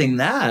shifting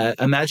that,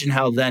 imagine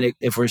how then,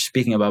 if we're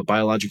speaking about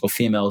biological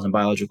females and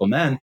biological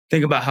men,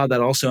 think about how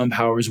that also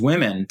empowers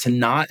women to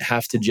not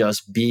have to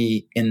just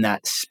be in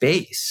that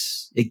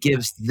space. It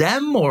gives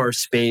them more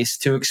space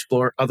to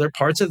explore other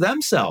parts of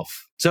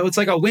themselves. So it's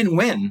like a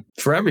win-win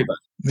for everybody.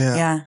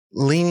 Yeah.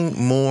 Leaning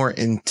more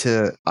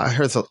into, I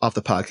heard this off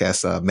the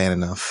podcast, Man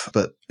Enough,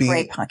 but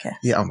great podcast.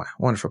 Yeah, oh my,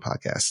 wonderful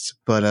podcast.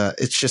 But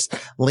it's just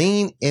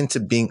lean into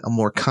being a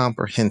more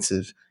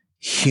comprehensive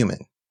human.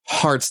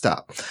 Hard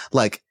stop.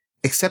 Like,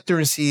 accept and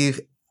receive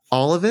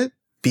all of it.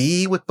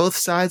 Be with both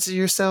sides of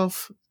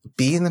yourself.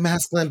 Be in the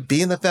masculine,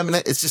 be in the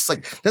feminine. It's just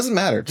like, doesn't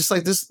matter. Just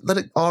let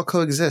it all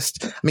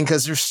coexist. I mean,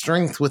 because there's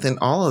strength within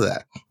all of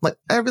that. Like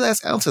every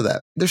last ounce of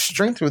that. There's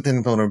strength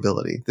within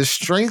vulnerability. There's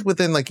strength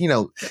within like,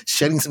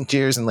 shedding some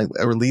tears and like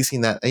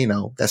releasing that,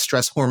 that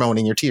stress hormone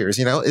in your tears.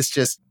 It's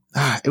just,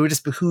 it would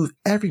just behoove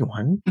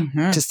everyone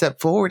to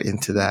step forward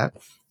into that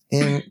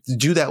and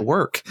do that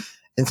work.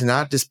 And to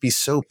not just be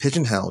so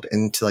pigeonholed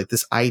into like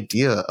this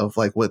idea of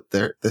like what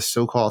the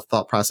so-called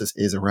thought process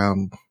is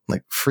around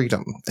like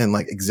freedom and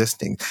like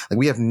existing. Like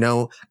we have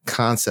no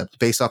concept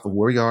based off of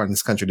where we are in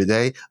this country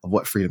today of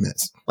what freedom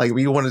is. Like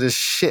we want to just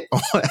shit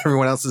on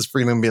everyone else's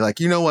freedom and be like,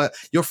 you know what?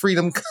 Your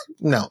freedom,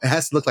 no, it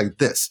has to look like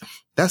this.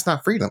 That's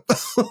not freedom.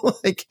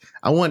 Like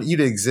I want you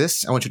to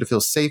exist. I want you to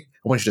feel safe.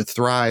 I want you to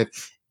thrive.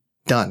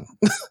 Done.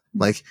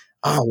 Like,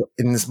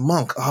 in this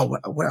monk, I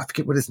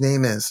forget what his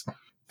name is.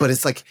 But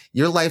it's like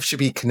your life should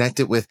be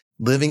connected with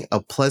living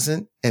a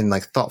pleasant and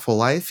like thoughtful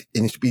life.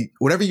 And it should be,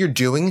 whatever you're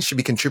doing should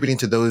be contributing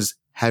to those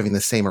having the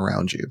same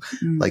around you.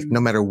 Like no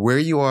matter where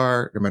you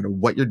are, no matter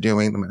what you're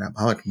doing, no matter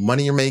how much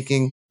money you're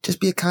making, just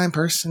be a kind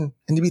person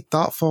and to be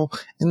thoughtful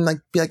and like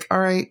be like, all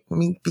right, let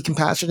me be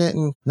compassionate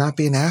and not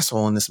be an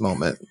asshole in this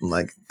moment.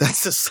 Like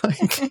that's just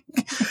like,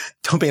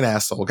 don't be an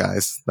asshole,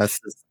 guys. That's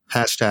the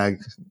hashtag,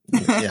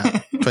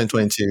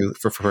 2022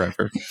 for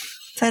forever.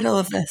 Title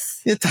of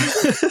this.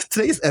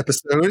 Today's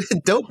episode,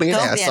 don't be an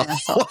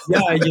asshole.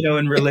 Yeah,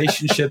 in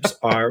relationships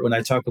when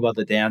I talk about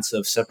the dance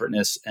of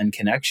separateness and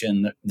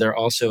connection, they're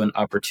also an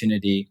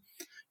opportunity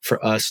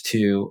for us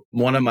to,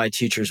 one of my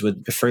teachers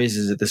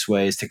phrases it this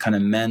way, is to kind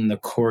of mend the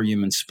core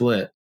human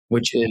split,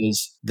 which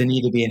is the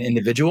need to be an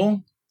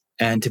individual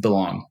and to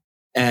belong.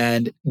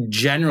 And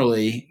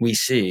generally we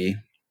see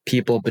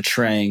people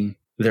betraying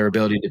their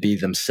ability to be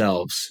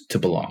themselves to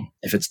belong.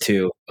 If it's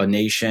to a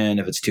nation,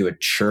 if it's to a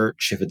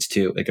church, if it's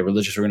to like a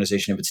religious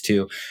organization, if it's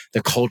to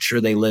the culture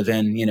they live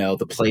in,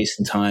 the place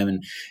and time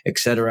and et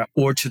cetera,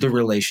 or to the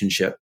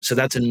relationship. So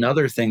that's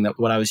another thing that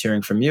what I was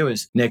hearing from you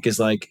is, Nick, is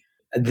like,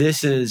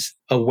 this is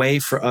a way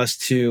for us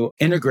to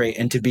integrate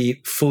and to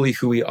be fully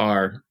who we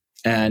are.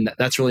 And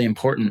that's really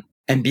important.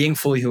 And being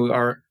fully who we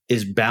are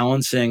is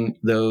balancing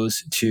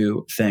those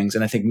two things.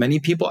 And I think many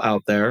people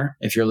out there,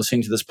 if you're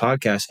listening to this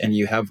podcast and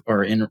you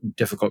are in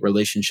difficult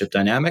relationship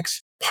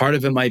dynamics, part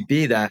of it might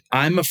be that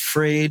I'm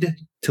afraid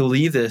to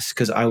leave this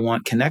because I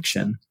want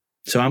connection.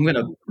 So I'm going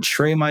to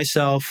betray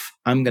myself.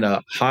 I'm going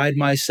to hide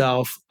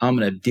myself. I'm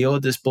going to deal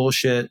with this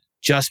bullshit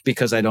just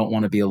because I don't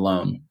want to be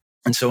alone.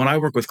 And so when I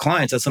work with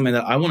clients, that's something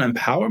that I want to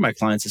empower my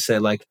clients to say,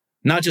 like,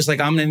 not just like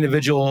I'm an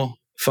individual,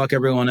 fuck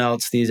everyone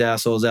else, these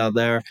assholes out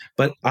there,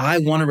 but I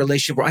want a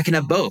relationship where I can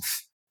have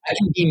both. I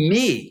can be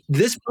me.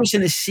 This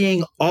person is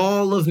seeing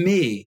all of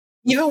me,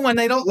 even when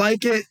they don't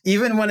like it,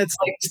 even when it's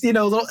like,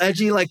 a little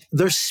edgy, like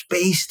there's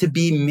space to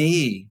be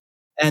me.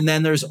 And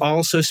then there's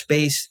also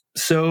space,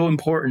 so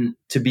important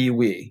to be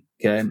we.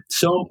 Okay.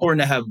 So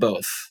important to have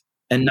both.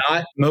 And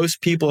not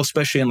most people,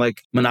 especially in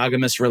like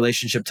monogamous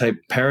relationship type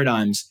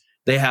paradigms,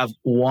 they have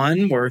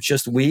one where it's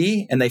just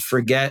we and they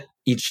forget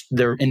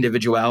their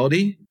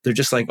individuality. They're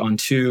just like on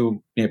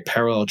two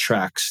parallel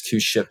tracks,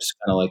 two ships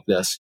kind of like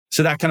this.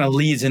 So that kind of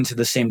leads into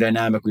the same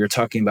dynamic we were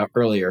talking about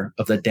earlier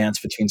of the dance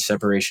between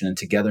separation and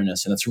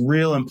togetherness. And it's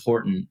real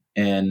important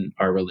in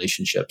our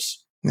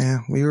relationships. Yeah,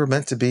 we were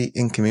meant to be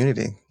in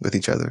community with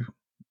each other.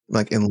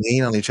 like, and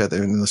lean on each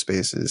other in those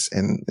spaces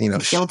and,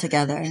 heal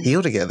together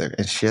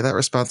and share that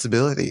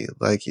responsibility.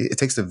 Like, it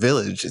takes a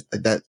village.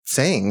 That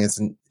saying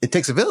is, it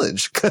takes a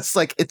village, because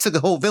like it took a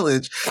whole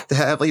village to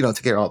have,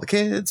 take care of all the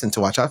kids and to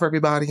watch out for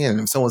everybody. And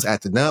if someone's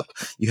acting up,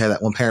 you have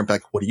that one parent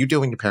like, what are you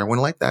doing? Your parent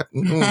wouldn't like that.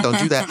 Don't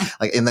do that.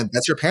 Like, and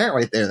that's your parent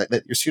right there,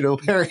 that your pseudo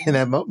parent in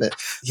that moment.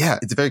 Yeah.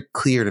 It's very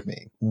clear to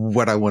me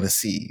what I want to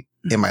see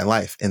in my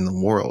life, in the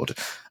world.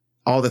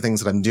 All the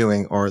things that I'm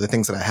doing, or the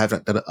things that I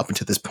haven't done up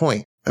until this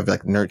point, I've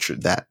like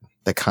nurtured that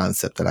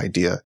concept, that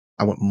idea.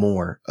 I want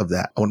more of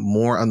that. I want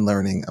more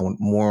unlearning. I want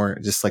more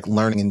just like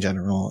learning in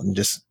general, and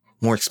just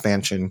more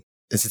expansion.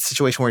 It's a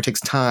situation where it takes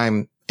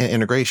time and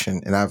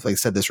integration. And I've like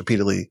said this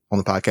repeatedly on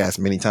the podcast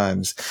many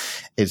times.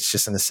 It's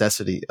just a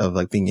necessity of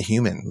like being a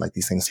human. Like,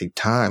 these things take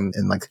time,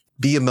 and like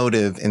be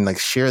emotive and like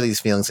share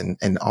these feelings,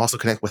 and also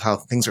connect with how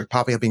things are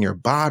popping up in your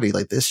body.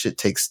 Like, this shit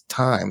takes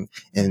time.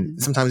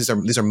 And sometimes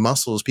these are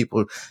muscles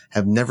people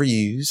have never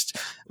used.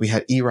 We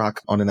had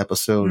E-Rock on an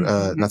episode,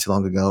 not too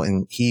long ago,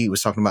 and he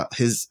was talking about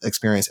his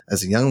experience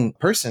as a young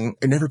person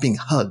and never being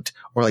hugged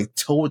or like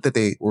told that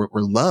they were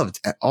loved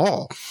at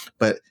all.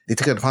 But they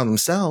took it upon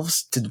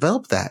themselves to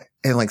develop that,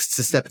 and like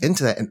to step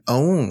into that and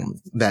own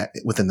that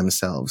within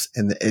themselves.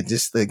 And it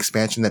just, the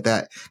expansion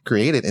that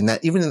created, and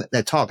that even in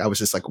that talk, I was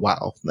just like,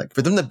 wow, like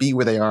for them to be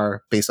where they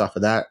are based off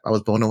of that, I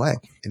was blown away.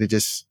 And it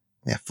just,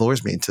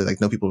 floors me to like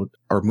know people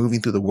are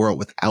moving through the world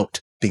without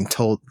being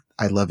told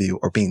I love you,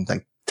 or being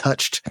like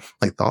touched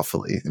like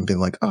thoughtfully, and being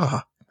like,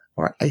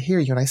 or I hear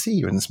you and I see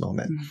you in this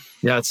moment.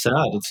 Yeah, it's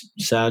sad. It's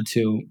sad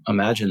to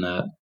imagine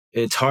that.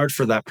 It's hard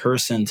for that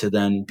person to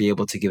then be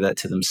able to give that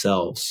to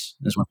themselves,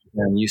 is what I'm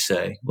hearing you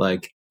say.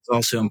 Like, it's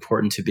also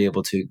important to be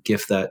able to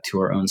gift that to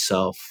our own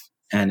self.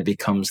 And it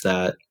becomes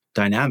that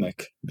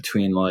dynamic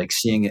between like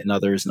seeing it in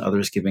others and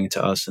others giving it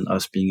to us, and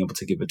us being able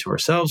to give it to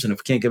ourselves. And if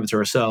we can't give it to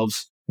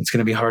ourselves, it's going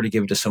to be hard to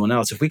give it to someone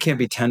else. If we can't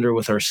be tender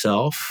with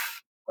ourselves,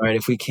 right?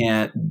 If we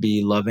can't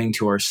be loving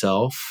to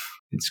ourselves,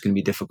 it's going to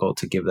be difficult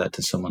to give that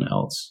to someone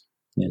else,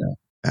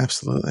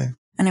 Absolutely.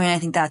 And I mean, I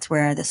think that's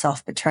where the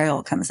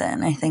self-betrayal comes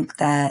in. I think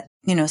that,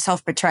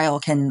 self-betrayal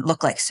can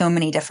look like so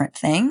many different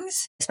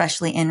things,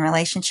 especially in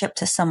relationship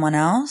to someone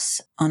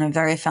else on a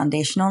very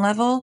foundational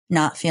level,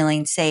 not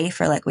feeling safe,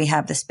 or like we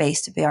have the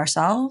space to be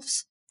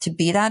ourselves, to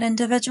be that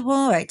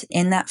individual, right?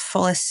 In that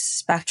fullest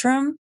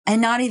spectrum,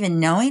 and not even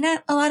knowing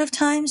it a lot of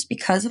times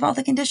because of all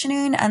the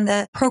conditioning and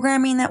the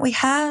programming that we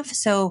have.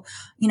 So,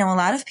 a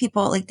lot of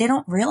people, like, they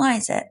don't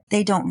realize it.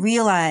 They don't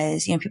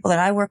realize, people that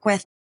I work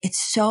with, it's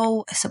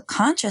so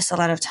subconscious a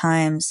lot of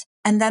times.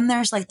 And then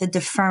there's like the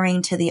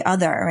deferring to the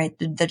other, right?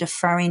 The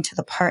deferring to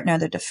the partner,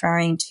 the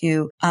deferring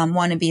to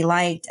want to be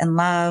liked and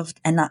loved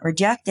and not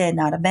rejected,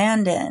 not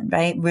abandoned,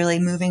 right? Really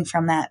moving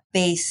from that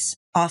base,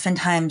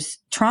 oftentimes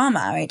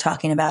trauma, right?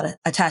 Talking about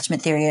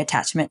attachment theory,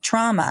 attachment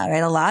trauma,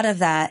 right? A lot of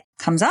that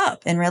comes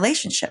up in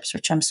relationships,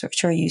 which I'm so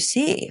sure you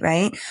see,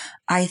 right?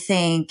 I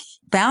think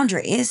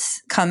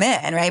boundaries come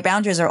in, right?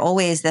 Boundaries are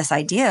always this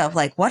idea of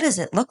like, what does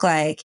it look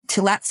like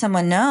to let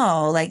someone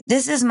know, like,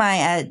 this is my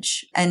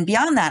edge. And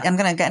beyond that, I'm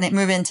going to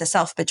move into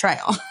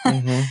self-betrayal.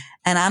 And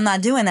I'm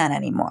not doing that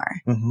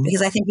anymore,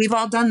 because I think we've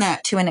all done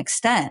that to an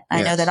extent.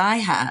 I know that I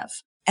have.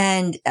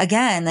 And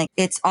again, like,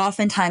 it's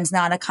oftentimes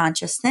not a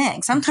conscious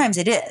thing. Sometimes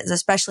it is,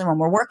 especially when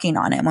we're working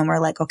on it, when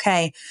we're like,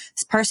 okay,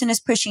 this person is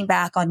pushing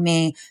back on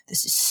me.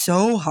 This is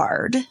so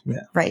hard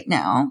right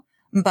now.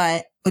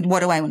 But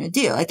what do I want to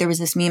do? Like, there was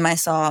this meme I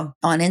saw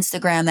on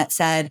Instagram that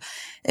said,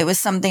 it was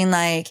something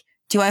like,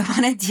 do I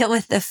want to deal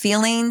with the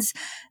feelings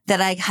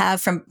that I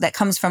have that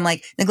comes from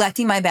like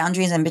neglecting my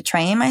boundaries and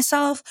betraying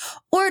myself?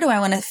 Or do I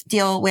want to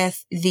deal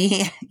with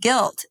the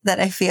guilt that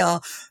I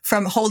feel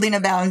from holding a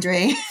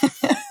boundary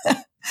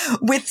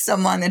with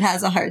someone that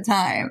has a hard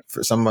time?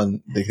 For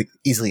someone, they could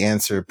easily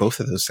answer both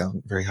of those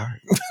sound very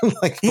hard. Well,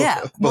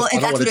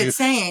 that's what it's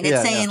saying.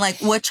 It's saying like,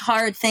 which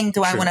hard thing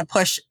do I want to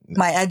push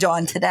my edge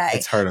on today?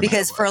 It's hard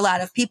because for a lot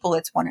of people,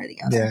 it's one or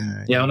the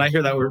other. Yeah. When I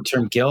hear that word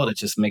term guilt, it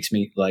just makes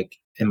me like,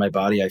 in my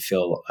body, I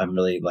feel I'm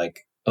really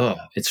like, oh,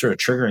 it's sort of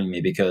triggering me,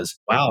 because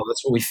wow,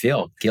 that's what we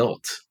feel.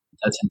 Guilt.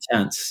 That's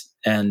intense.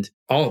 And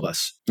all of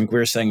us, like we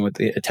were saying with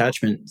the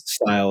attachment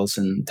styles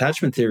and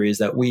attachment theories,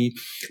 that we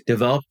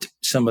developed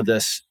some of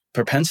this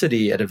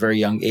propensity at a very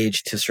young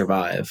age to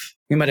survive.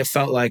 We might have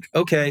felt like,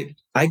 okay,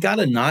 I got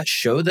to not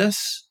show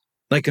this.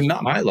 Like, in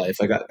not my life,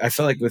 I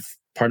felt like with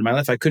part of my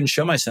life, I couldn't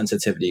show my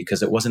sensitivity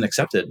because it wasn't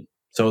accepted.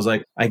 So I was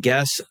like, I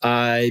guess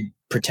I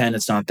pretend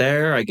it's not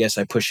there. I guess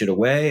I push it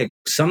away.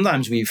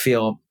 Sometimes we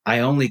feel I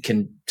only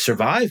can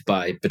survive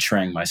by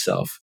betraying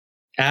myself.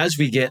 As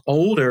we get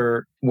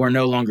older, we're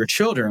no longer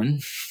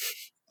children.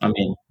 I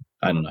mean,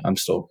 I don't know. I'm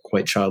still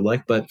quite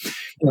childlike, but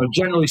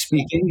generally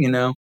speaking,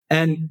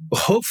 and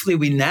hopefully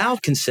we now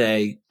can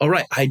say, all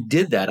right, I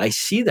did that. I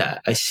see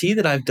that. I see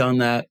that I've done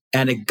that,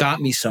 and it got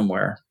me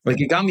somewhere.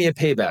 Like, it got me a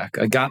payback.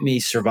 It got me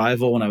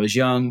survival when I was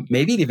young.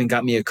 Maybe it even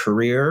got me a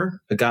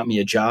career. It got me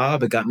a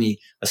job. It got me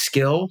a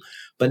skill.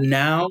 But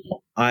now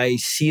I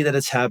see that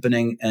it's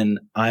happening, and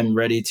I'm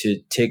ready to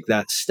take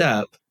that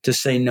step to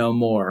say no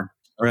more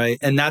right?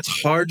 And that's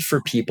hard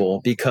for people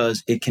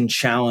because it can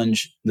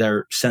challenge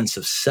their sense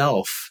of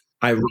self,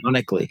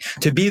 ironically.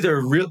 To be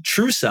their real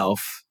true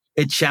self,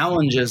 it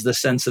challenges the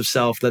sense of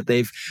self that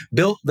they've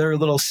built their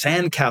little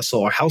sandcastle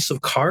or house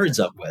of cards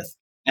up with.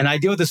 And I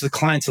deal with this with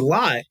clients a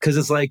lot because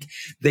it's like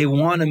they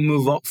want to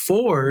move up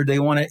forward, they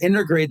want to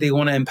integrate, they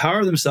want to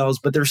empower themselves,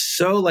 but they're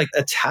so like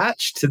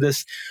attached to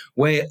this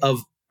way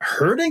of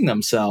hurting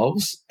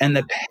themselves and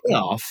the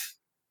payoff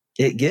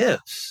it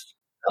gives.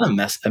 Kind of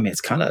mess. I mean,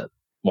 it's kind of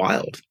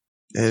wild.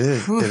 It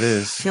is. Oof, it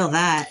is. Feel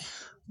that.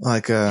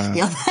 Like, Feel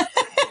that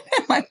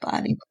in my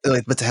body.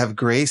 Like, but to have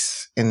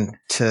grace and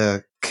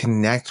to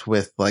connect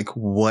with like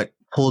what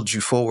pulled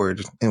you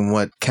forward and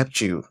what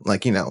kept you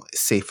like,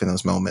 safe in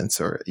those moments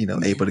or,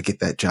 able to get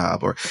that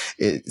job or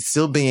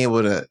still being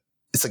able to,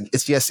 it's like,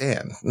 it's yes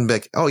and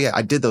like, oh yeah,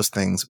 I did those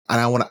things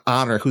and I want to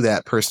honor who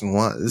that person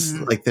was.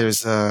 Mm. Like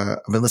there's, I've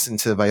been listening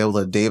to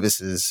Viola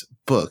Davis's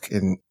book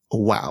and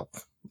wow.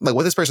 Like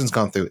what this person's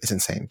gone through is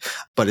insane,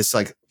 but it's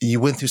like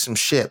you went through some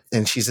shit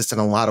and she's just done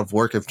a lot of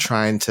work of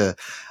trying to,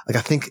 like,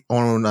 I think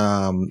on,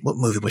 what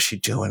movie was she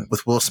doing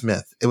with Will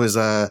Smith? It was,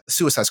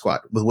 Suicide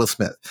Squad with Will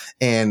Smith.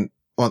 And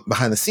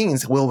behind the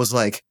scenes, Will was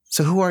like,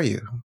 so who are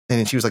you?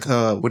 And she was like,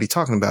 what are you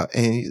talking about?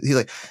 And he's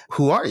like,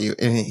 who are you?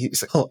 And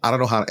he's like, oh, I don't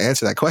know how to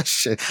answer that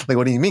question. Like,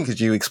 what do you mean? Could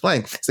you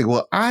explain? It's like,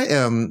 well, I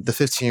am the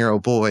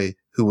 15-year-old boy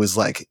who was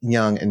like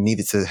young and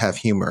needed to have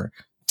humor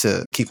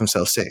to keep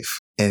himself safe.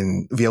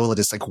 And Viola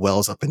just like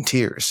wells up in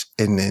tears.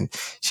 And then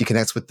she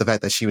connects with the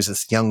fact that she was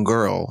this young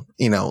girl,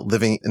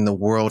 living in the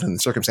world and the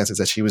circumstances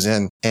that she was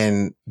in.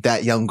 And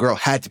that young girl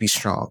had to be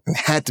strong and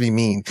had to be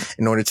mean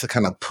in order to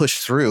kind of push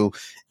through.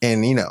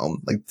 And,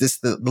 like this,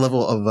 the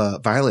level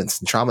of violence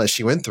and trauma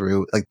she went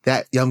through, like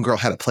that young girl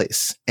had a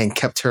place and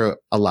kept her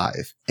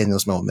alive in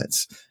those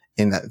moments.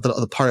 And that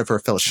the part of her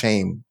felt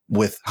shame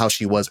with how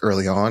she was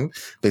early on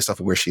based off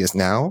of where she is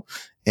now.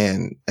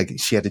 And like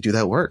she had to do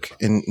that work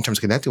in terms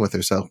of connecting with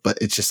herself. But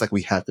it's just like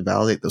we have to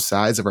validate those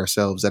sides of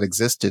ourselves that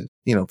existed,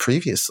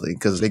 previously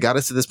because they got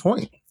us to this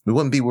point. We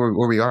wouldn't be where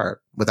we are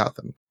without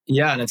them.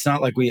 Yeah. And it's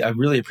not like I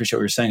really appreciate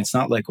what you're saying. It's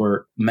not like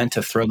we're meant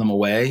to throw them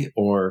away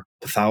or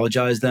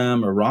pathologize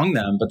them or wrong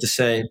them, but to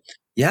say,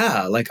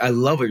 yeah, like I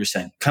love what you're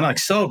saying, kind of like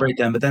celebrate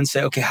them, but then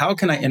say, okay, how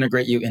can I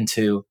integrate you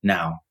into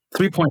now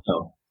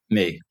 3.0?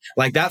 Me.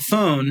 Like that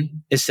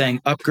phone is saying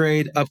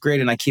upgrade,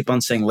 and I keep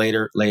on saying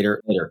later,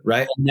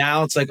 right? And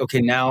now it's like, okay,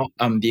 now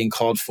I'm being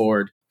called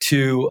forward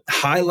to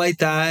highlight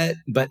that,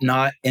 but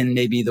not in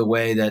maybe the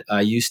way that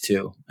I used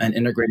to and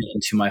integrate it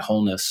into my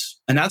wholeness.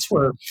 And that's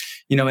where,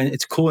 and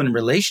it's cool in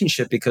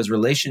relationship because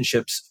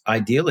relationships,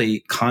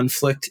 ideally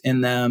conflict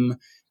in them,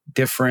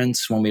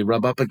 difference, when we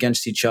rub up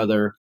against each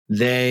other,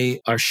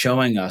 they are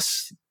showing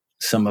us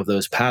some of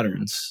those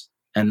patterns.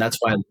 And that's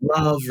why I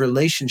love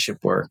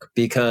relationship work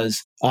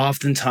because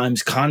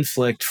oftentimes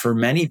conflict for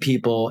many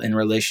people in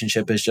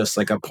relationship is just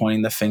like a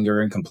pointing the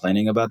finger and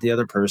complaining about the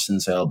other person,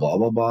 say, oh, blah,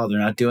 blah, blah, they're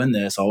not doing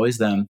this, always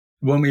them.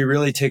 When we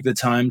really take the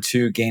time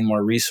to gain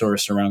more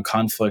resource around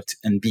conflict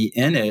and be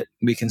in it,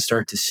 we can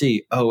start to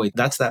see, oh, wait,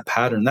 that's that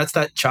pattern. That's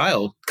that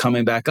child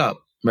coming back up,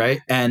 right?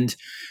 And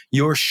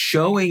you're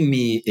showing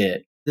me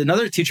it.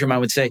 Another teacher of mine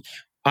would say,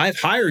 I've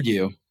hired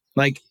you.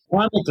 Like,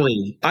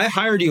 chronically, I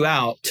hired you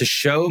out to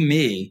show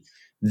me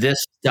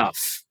this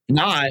stuff,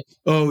 not,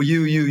 oh,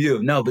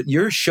 you. No, but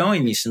you're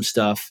showing me some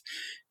stuff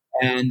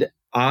and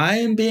I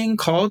am being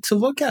called to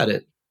look at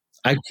it.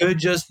 I could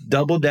just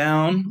double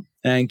down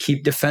and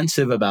keep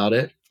defensive about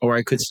it. Or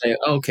I could say,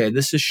 okay,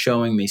 this is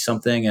showing me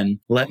something and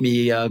let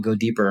me go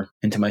deeper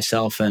into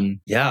myself. And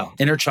yeah,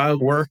 inner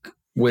child work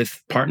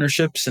with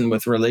partnerships and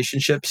with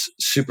relationships,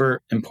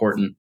 super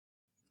important.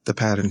 The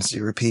patterns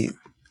you repeat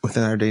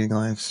within our dating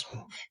lives.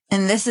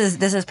 And this is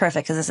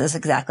perfect because this is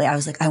exactly, I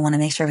was like, I want to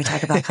make sure we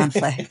talk about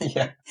conflict.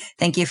 Yeah.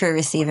 Thank you for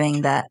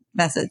receiving that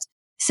message.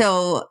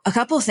 So a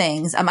couple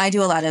things. I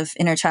do a lot of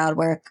inner child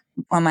work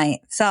on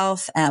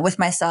myself, with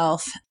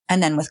myself,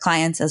 and then with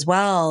clients as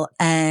well.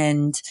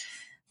 And,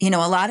 a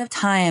lot of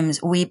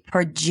times we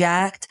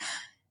project,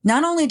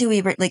 not only do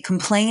we like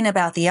complain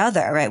about the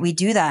other, right? We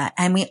do that.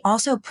 And we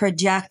also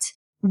project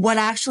what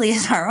actually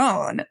is our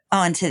own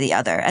onto the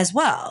other as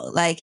well.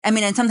 Like,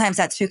 and sometimes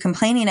that's through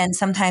complaining and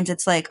sometimes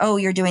it's like, oh,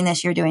 you're doing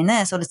this. So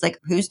it's like,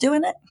 who's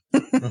doing it?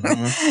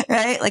 Mm-hmm.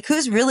 Right? Like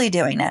who's really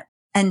doing it?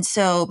 And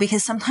so,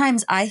 because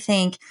sometimes I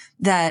think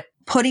that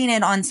putting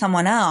it on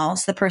someone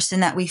else, the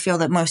person that we feel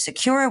the most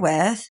secure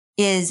with,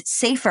 is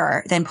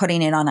safer than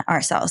putting it on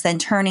ourselves, than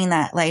turning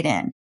that light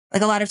in.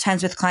 Like a lot of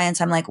times with clients,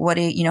 I'm like,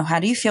 how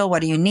do you feel?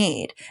 What do you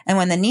need? And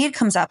when the need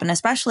comes up, and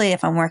especially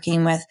if I'm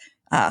working with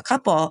a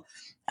couple,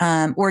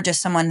 or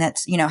just someone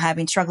that's,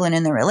 having struggling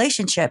in the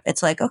relationship,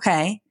 it's like,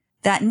 okay,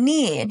 that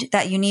need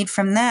that you need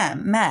from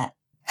them met.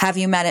 Have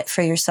you met it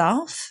for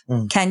yourself?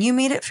 Can you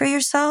meet it for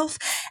yourself?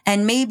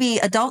 And maybe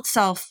adult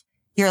self,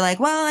 you're like,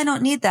 well, I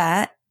don't need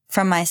that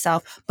from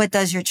myself. But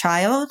does your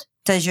child,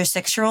 does your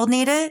 6-year-old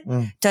need it?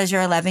 Does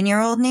your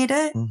 11-year-old need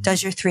it?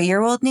 Does your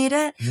 3-year-old need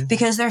it?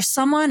 Because there's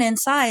someone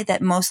inside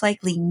that most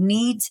likely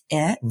needs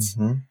it.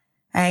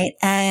 Right.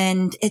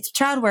 And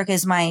child work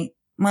is my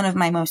one of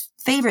my most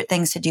favorite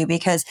things to do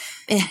because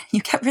you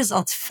get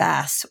results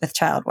fast with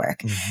child work.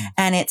 Mm-hmm.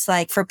 And it's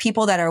like for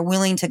people that are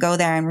willing to go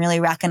there and really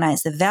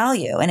recognize the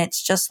value. And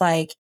it's just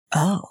like,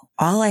 oh,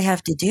 all I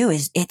have to do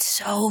is it's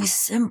so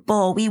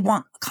simple. We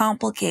want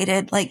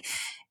complicated like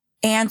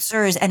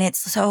answers and it's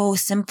so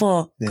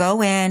simple. Yeah.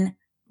 Go in,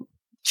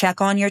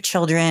 check on your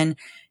children,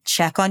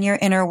 check on your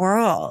inner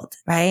world,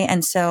 right?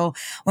 And so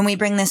when we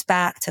bring this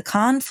back to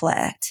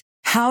conflict,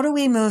 how do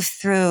we move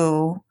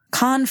through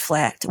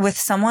conflict with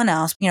someone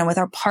else, with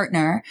our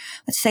partner,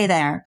 let's say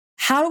there,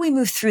 how do we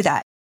move through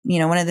that?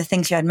 One of the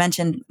things you had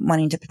mentioned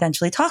wanting to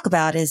potentially talk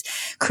about is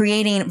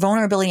creating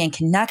vulnerability and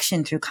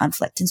connection through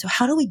conflict. And so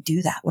how do we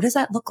do that? What does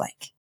that look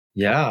like?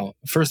 Yeah.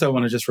 First, I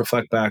want to just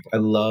reflect back. I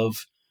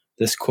love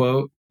this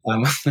quote.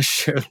 I'm going to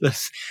share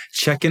this.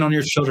 Check in on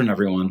your children,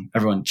 everyone.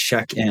 Everyone,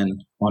 check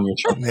in on your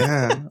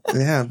children.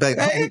 Yeah. But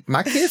Right?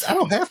 my kids, I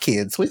don't have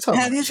kids. What are you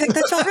talking Have you checked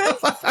the children?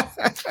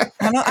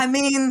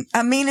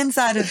 I mean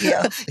inside of you.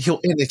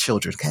 You'll end the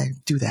children. Okay,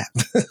 do that.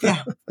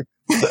 Yeah.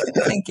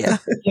 Thank you.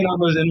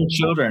 Those inner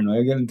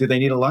children. Do they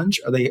need a lunch?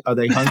 Are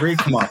they hungry?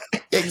 Come on.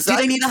 Exactly.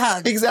 Do they need a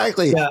hug?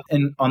 Exactly. Yeah.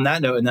 And on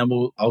that note, and then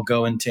I'll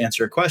go in to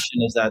answer your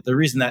question, is that the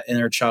reason that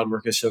inner child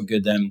work is so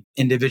good then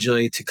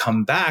individually to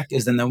come back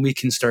is then we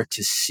can start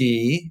to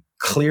see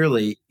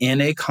clearly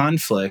in a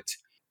conflict,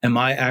 am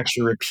I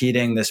actually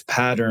repeating this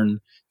pattern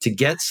to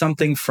get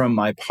something from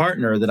my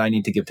partner that I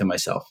need to give to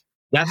myself?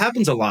 That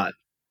happens a lot.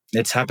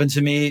 It's happened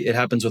to me. It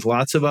happens with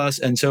lots of us.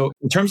 And so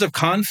in terms of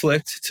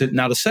conflict, to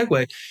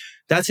segue,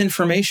 that's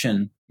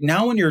information.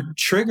 Now, when you're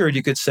triggered,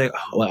 you could say,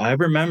 oh, well, I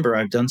remember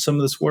I've done some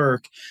of this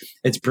work.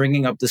 It's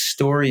bringing up the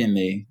story in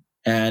me.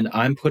 And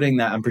I'm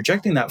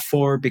projecting that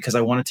forward because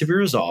I want it to be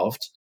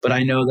resolved. But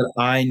I know that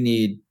I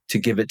need to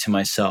give it to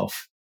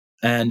myself.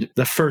 And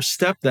the first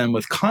step then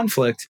with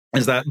conflict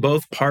is that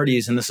both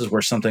parties, and this is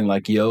where something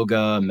like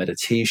yoga,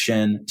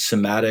 meditation,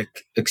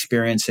 somatic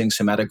experiencing,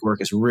 somatic work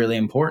is really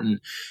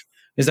important,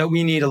 is that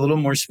we need a little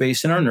more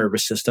space in our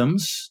nervous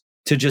systems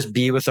to just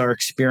be with our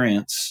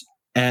experience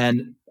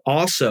and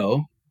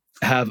also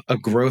have a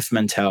growth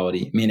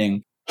mentality,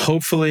 meaning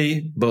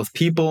hopefully both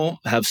people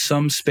have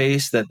some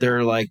space that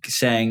they're like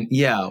saying,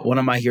 yeah, what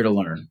am I here to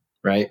learn,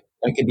 right?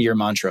 That could be your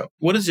mantra.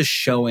 What is this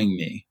showing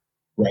me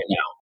right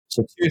now?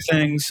 So two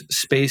things,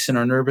 space in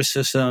our nervous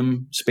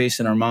system, space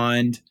in our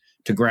mind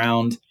to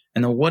ground.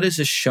 And then what is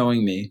this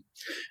showing me?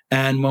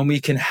 And when we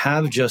can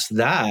have just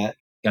that,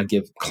 I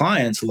give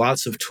clients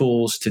lots of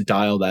tools to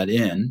dial that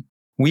in.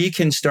 We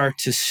can start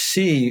to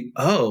see,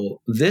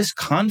 oh, this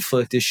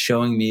conflict is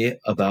showing me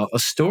about a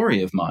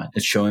story of mine.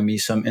 It's showing me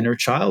some inner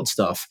child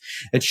stuff.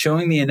 It's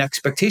showing me an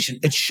expectation.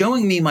 It's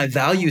showing me my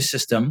value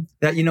system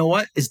that, you know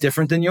what, is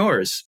different than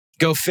yours.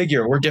 Go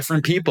figure, we're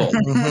different people.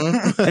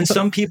 Mm-hmm. And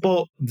some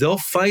people, they'll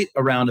fight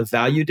around a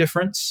value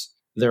difference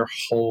their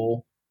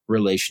whole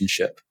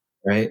relationship,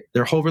 right?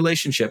 Their whole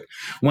relationship.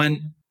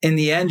 When in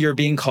the end, you're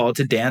being called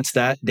to dance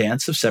that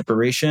dance of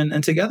separation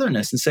and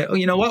togetherness and say, oh,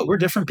 you know what? We're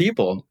different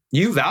people.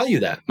 You value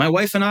that. My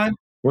wife and I,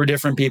 we're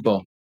different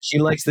people. She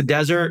likes the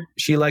desert.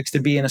 She likes to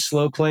be in a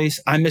slow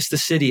place. I miss the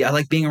city. I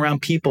like being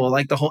around people. I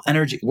like the whole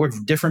energy. We're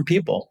different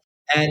people.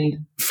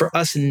 And for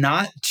us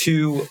not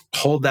to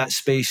hold that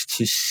space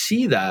to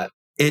see that,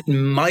 it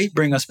might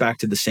bring us back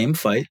to the same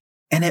fight.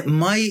 And it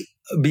might,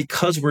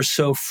 because we're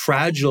so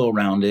fragile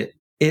around it,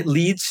 it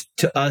leads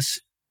to us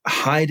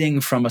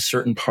hiding from a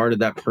certain part of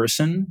that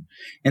person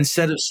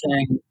instead of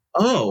saying,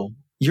 oh,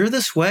 you're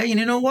this way. And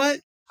you know what?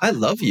 I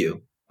love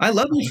you. I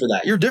love you for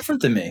that. You're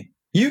different than me.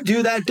 You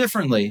do that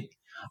differently.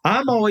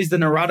 I'm always the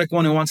neurotic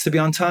one who wants to be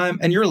on time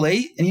and you're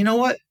late. And you know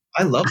what?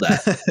 I love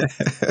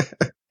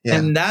that. Yeah.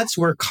 And that's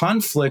where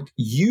conflict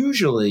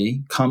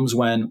usually comes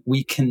when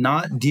we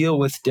cannot deal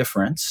with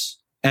difference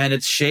and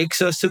it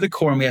shakes us to the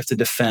core and we have to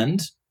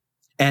defend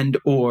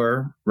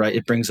right?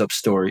 It brings up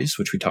stories,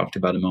 which we talked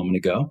about a moment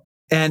ago.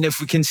 And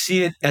if we can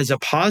see it as a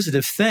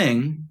positive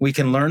thing, we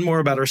can learn more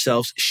about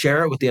ourselves,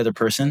 share it with the other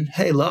person.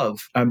 Hey,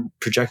 love, I'm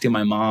projecting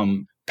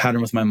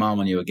pattern with my mom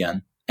on you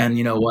again. And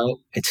you know what?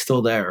 It's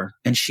still there.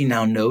 And she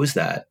now knows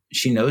that.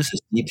 She knows this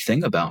deep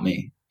thing about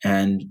me.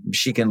 And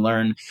she can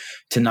learn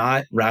to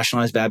not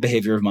rationalize bad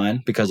behavior of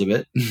mine because of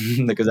it,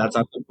 because that's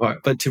not the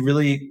part, but to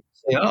really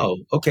say, oh,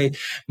 okay,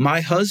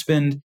 my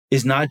husband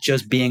is not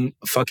just being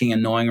fucking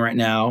annoying right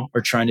now or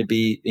trying to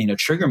be,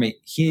 trigger me.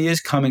 He is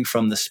coming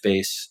from the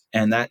space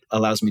and that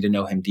allows me to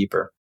know him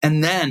deeper.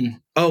 And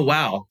then, oh,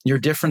 wow, you're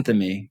different than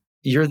me.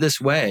 You're this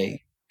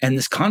way. And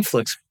this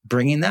conflict's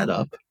bringing that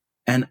up.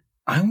 And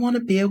I want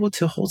to be able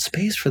to hold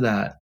space for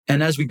that.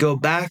 And as we go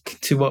back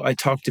to what I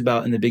talked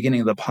about in the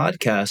beginning of the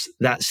podcast,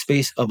 that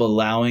space of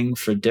allowing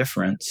for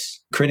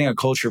difference, creating a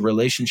culture of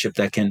relationship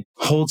that can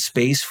hold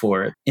space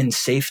for it in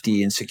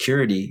safety and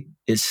security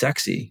is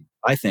sexy.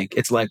 I think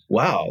it's like,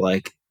 wow,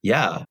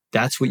 yeah,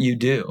 that's what you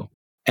do.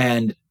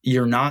 And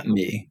you're not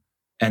me.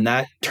 And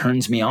that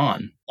turns me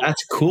on.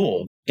 That's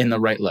cool in the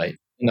right light,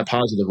 in the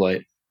positive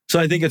light. So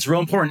I think it's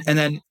real important. And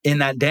then in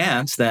that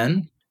dance,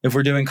 then if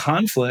we're doing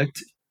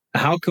conflict,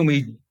 how can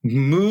we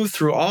move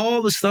through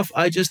all the stuff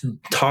I just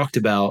talked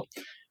about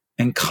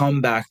and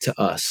come back to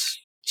us,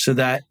 so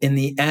that in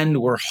the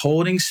end, we're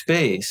holding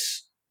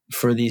space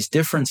for these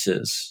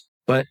differences.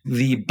 But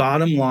the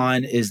bottom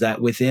line is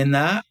that within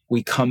that,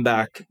 we come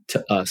back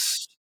to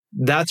us.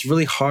 That's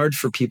really hard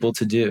for people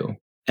to do.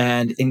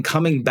 And in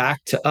coming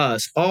back to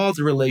us, all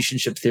the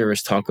relationship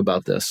theorists talk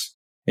about this.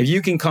 If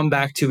you can come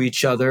back to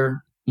each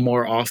other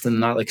more often,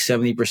 not like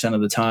 70%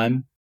 of the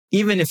time,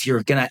 even if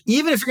you're gonna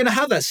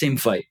have that same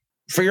fight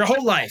for your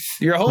whole life,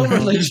 your whole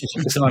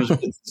relationship,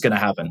 it's gonna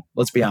happen.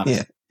 Let's be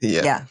honest.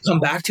 Yeah.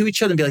 Come back to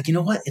each other and be like, you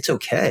know what? It's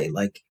okay.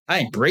 Like, I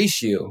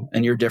embrace you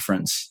and your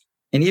difference.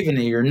 And even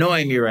if you're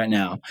annoying me right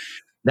now,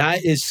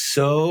 that is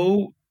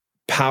so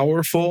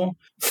powerful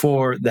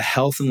for the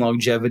health and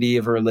longevity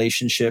of a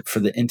relationship, for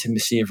the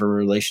intimacy of a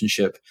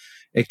relationship.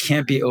 It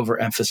can't be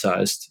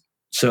overemphasized.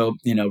 So,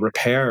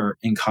 repair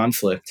in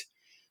conflict,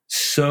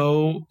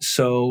 so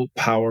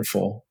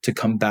powerful to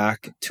come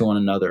back to one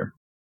another.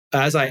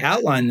 As I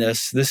outline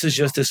this is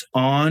just this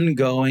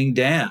ongoing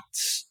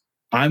dance.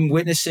 I'm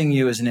witnessing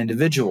you as an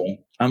individual.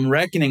 I'm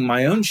reckoning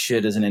my own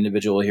shit as an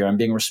individual here. I'm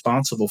being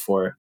responsible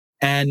for it.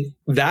 And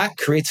that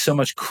creates so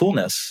much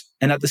coolness.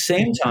 And at the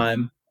same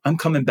time, I'm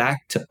coming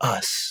back to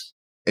us.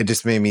 It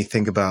just made me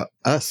think about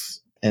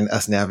us and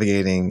us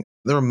navigating.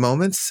 There were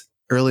moments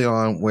early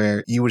on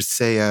where you would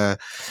say,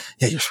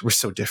 we're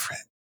so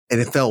different.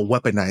 And it felt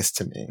weaponized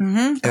to me.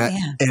 Mm-hmm.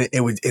 And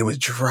it would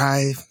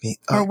drive me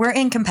up. Or we're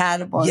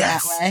incompatible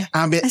that way.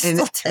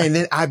 And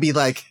then I'd be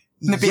like,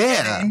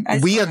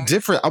 we are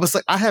different. I was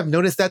like, I have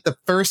noticed that the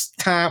first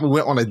time we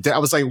went on a date. I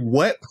was like,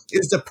 what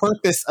is the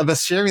purpose of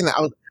us sharing that?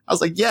 I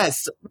was like,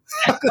 yes,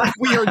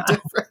 we are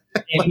different.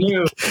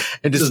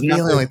 And just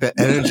feeling like the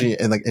energy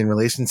and like in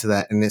relation to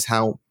that, and it's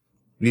how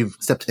we've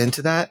stepped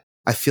into that.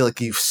 I feel like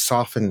you've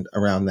softened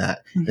around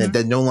that. Mm-hmm.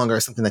 That no longer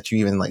is something that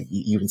you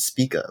even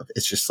speak of.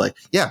 It's just like,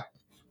 yeah,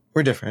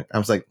 we're different. I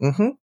was like,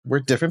 we're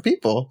different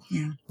people.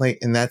 Yeah. Like,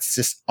 and that's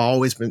just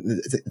always been,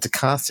 it's a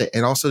constant.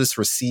 And also just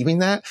receiving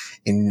that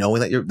and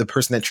knowing that the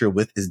person that you're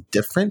with is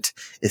different,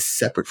 is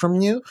separate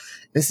from you.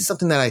 This is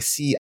something that I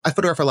see. I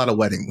photograph a lot of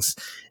weddings,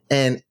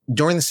 and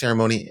during the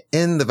ceremony,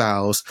 in the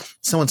vows,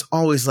 someone's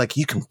always like,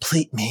 you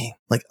complete me.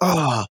 Like,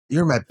 oh,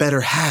 you're my better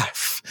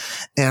half.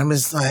 And I'm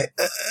just like,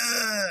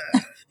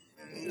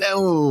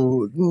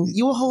 no,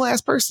 you a whole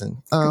ass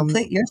person.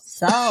 Complete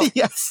yourself.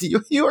 Yes,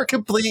 you are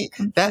complete.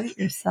 Complete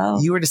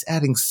yourself. You are just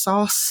adding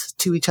sauce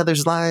to each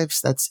other's lives.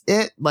 That's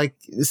it. Like,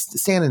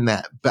 stand in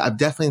that. But I've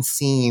definitely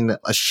seen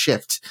a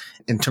shift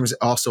in terms of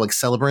also like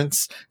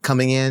celebrants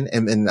coming in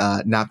and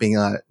not being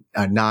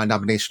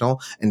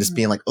non-denominational and just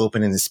being like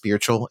open and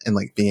spiritual and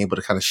like being able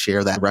to kind of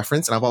share that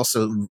reference. And I've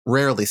also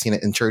rarely seen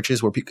it in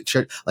churches where people,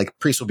 like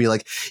priests will be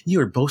like, you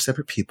are both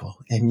separate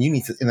people and you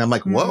need to, and I'm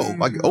like, whoa,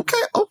 like,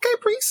 okay,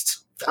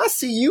 priest. I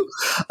see you.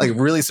 Like,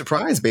 really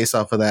surprised based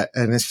off of that.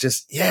 And it's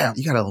just, you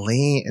got to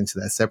lean into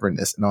that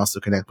separateness and also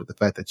connect with the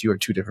fact that you are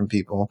two different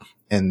people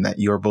and that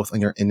you are both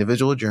on your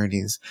individual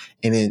journeys.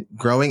 And in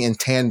growing in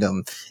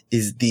tandem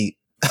is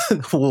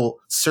will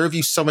serve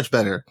you so much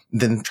better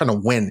than trying to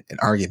win an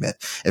argument.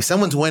 If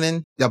someone's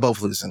winning, y'all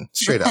both losing.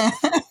 Straight up.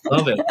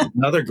 Love it.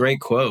 Another great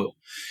quote.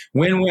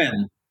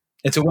 Win-win.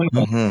 It's a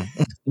win-win.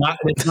 Mm-hmm.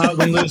 It's not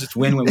win-lose. It's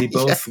win when we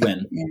both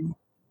win. Yeah.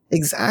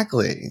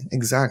 Exactly.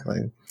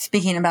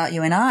 Speaking about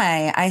you and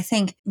I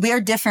think we are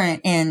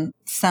different in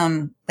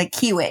some like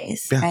key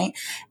ways, right?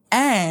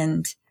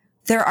 And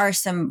there are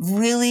some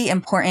really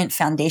important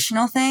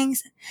foundational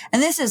things.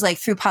 And this is like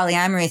through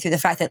polyamory, through the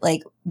fact that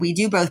like we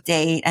do both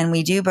date and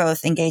we do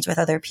both engage with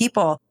other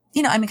people.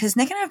 Because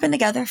Nick and I have been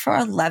together for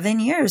 11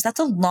 years. That's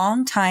a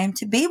long time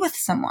to be with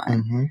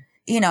someone. Mm-hmm.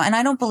 And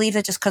I don't believe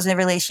that just because the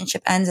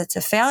relationship ends, it's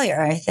a failure.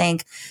 I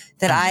think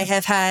that I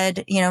have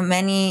had,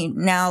 many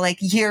now like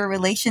year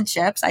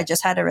relationships. I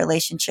just had a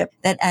relationship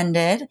that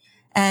ended.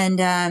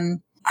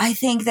 And, I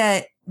think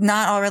that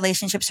not all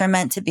relationships are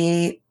meant to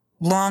be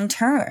long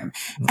term.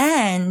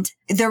 And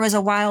there was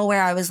a while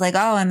where I was like,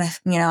 oh,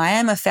 I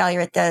am a failure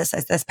at this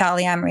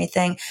polyamory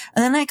thing.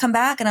 And then I come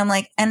back and I'm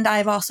like, and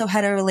I've also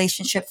had a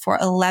relationship for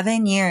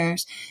 11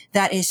 years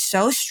that is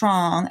so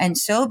strong and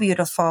so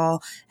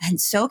beautiful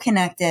and so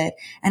connected.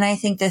 And I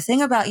think the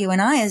thing about you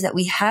and I is that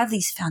we have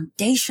these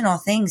foundational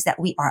things that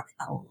we are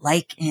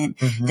alike in,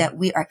 that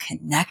we are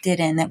connected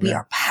in, that we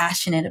are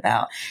passionate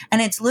about.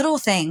 And it's little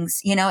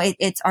things,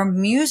 it's our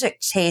music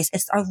taste.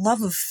 It's our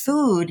love of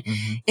food.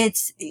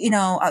 It's,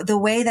 the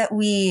way that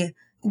we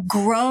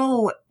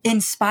grow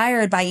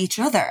inspired by each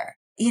other.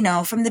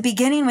 From the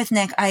beginning with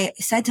Nick, I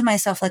said to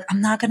myself, like,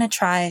 I'm not going to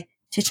try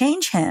to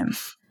change him.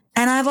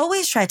 And I've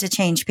always tried to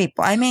change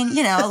people. I mean,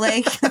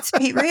 like, let's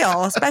be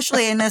real,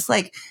 especially in this,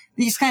 like,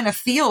 these kind of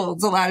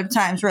fields. A lot of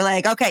times we're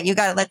like, okay, you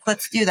got to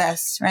let's do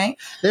this. Right.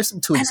 There's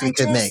some tweaks we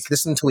could make.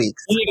 There's some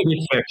tweaks. You need to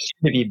be fixed.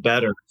 You need to be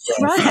better.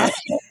 Right.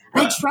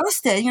 I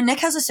trusted, Nick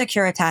has a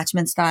secure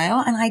attachment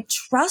style, and I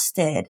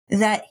trusted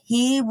that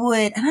he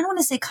would, and I don't want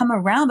to say come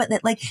around, but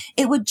that like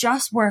it would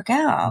just work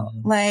out.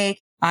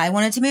 Like, I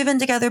wanted to move in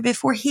together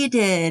before he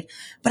did,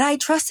 but I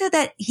trusted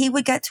that he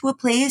would get to a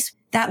place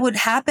that would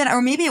happen,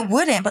 or maybe it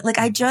wouldn't, but like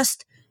I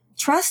just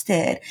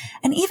trusted.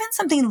 And even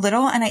something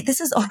little, and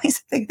this is always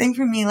a big thing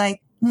for me,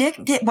 like Nick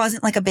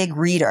wasn't like a big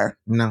reader.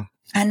 No.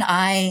 And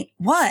I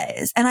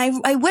was, and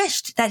I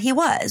wished that he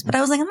was, but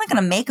I was like, I'm not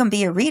going to make him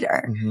be a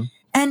reader. Mm-hmm.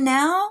 And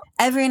now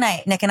every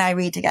night, Nick and I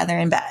read together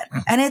in bed.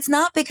 And it's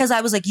not because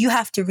I was like, you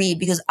have to read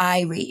because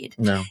I read.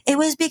 No. It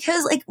was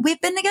because like we've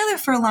been together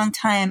for a long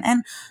time.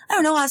 And I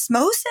don't know,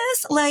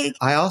 osmosis, like.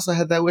 I also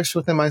had that wish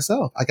within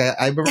myself. Like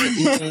I remember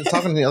even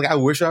talking to me, like, I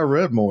wish I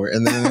read more.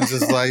 And then it's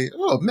just like,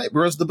 oh, maybe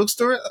where's the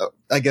bookstore?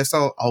 I guess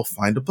I'll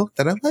find a book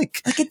that I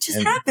like. Like it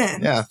just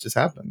happened. Yeah, it just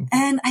happened.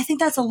 And I think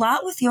that's a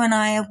lot with you and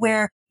I,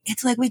 where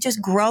it's like we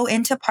just grow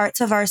into parts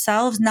of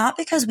ourselves, not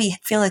because we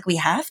feel like we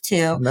have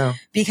to,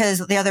 because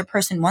the other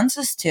person wants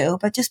us to,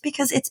 but just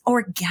because it's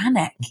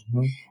organic.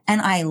 Mm-hmm.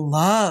 And I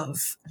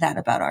love that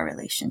about our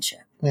relationship.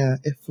 Yeah,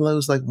 it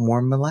flows like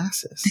warm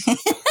molasses.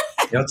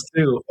 Let's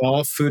do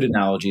all food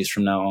analogies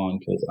from now on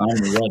because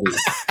I'm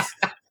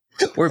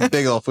ready. We're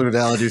big old food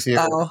analogies here.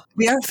 Oh,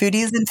 we are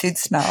foodies and food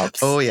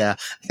snobs. Oh, yeah.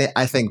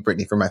 I thank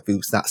Brittany for my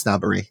food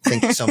snobbery.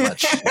 Thank you so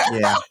much.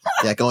 Yeah.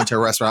 Going to a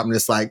restaurant, I'm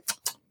just like,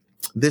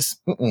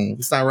 it's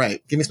not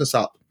right. Give me some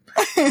salt.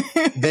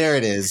 There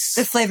it is.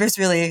 The flavors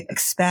really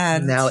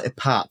expand. Now it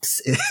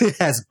pops. It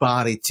has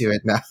body to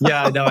it now.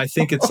 Yeah, no, I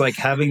think it's like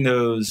having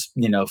those,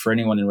 for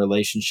anyone in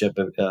relationship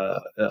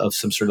of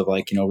some sort of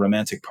like,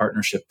 romantic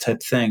partnership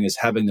type thing is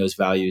having those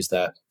values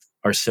that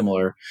are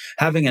similar,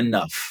 having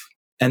enough.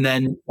 And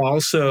then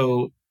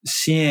also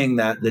seeing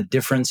that the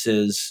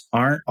differences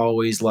aren't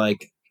always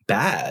like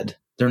bad.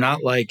 They're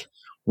not like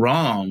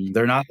wrong.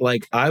 They're not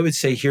like, I would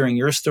say hearing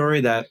your story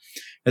that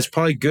it's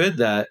probably good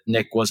that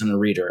Nick wasn't a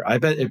reader. I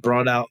bet it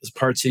brought out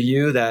parts of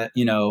you that,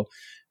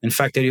 in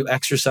fact, I do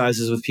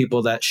exercises with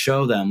people that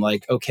show them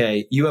like,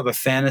 okay, you have a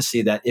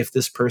fantasy that if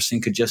this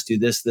person could just do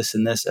this, this,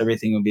 and this,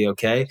 everything would be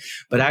okay.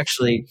 But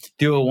actually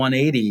do a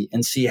 180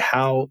 and see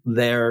how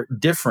their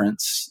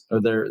difference or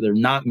they're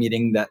not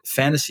meeting that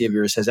fantasy of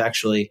yours has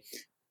actually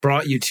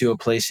brought you to a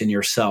place in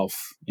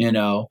yourself,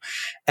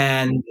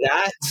 and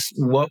that's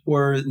what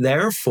we're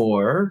there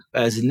for.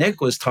 As Nick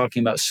was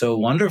talking about so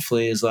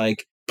wonderfully, is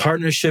like,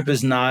 partnership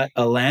is not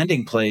a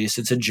landing place.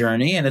 It's a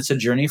journey, and it's a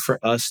journey for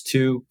us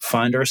to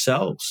find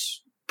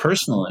ourselves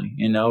personally,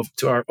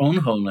 to our own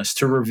wholeness,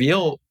 to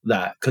reveal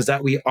that, because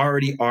that we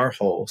already are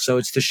whole. So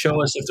it's to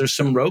show us if there's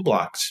some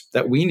roadblocks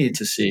that we need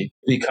to see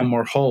to become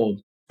more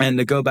whole. And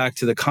to go back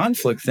to the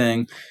conflict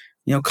thing,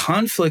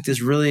 conflict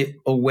is really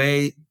a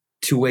way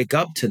to wake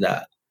up to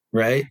that,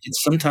 right?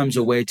 It's sometimes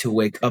a way to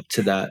wake up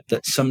to that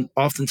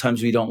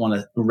oftentimes we don't want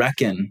to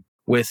reckon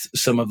with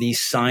some of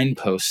these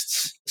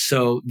signposts.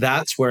 So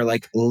that's where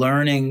like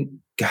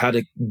learning how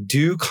to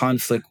do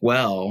conflict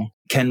well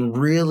can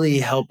really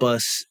help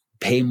us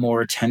pay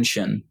more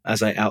attention,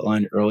 as I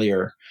outlined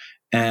earlier.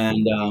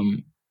 And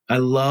I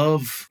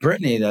love,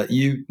 Brittany, that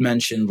you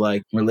mentioned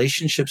like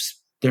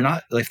relationships, they're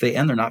not, like they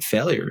end, they're not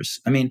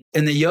failures. I mean,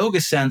 in the yoga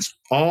sense,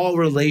 all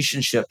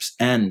relationships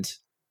end.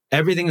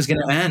 Everything is going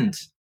to end.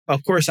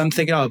 Of course, I'm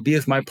thinking I'll be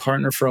with my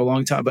partner for a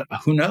long time, but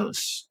who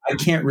knows? I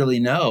can't really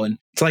know. And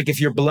it's like if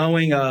you're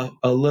blowing a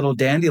little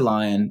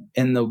dandelion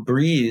in the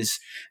breeze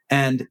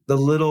and the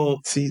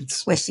little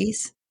seeds.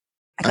 Wishies.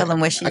 I call them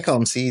wishies. I call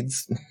them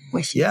seeds.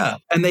 Wishies. Yeah.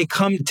 And they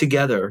come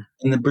together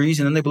in the breeze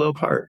and then they blow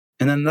apart.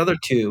 And then another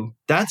two,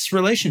 that's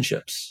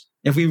relationships.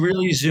 If we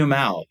really zoom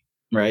out,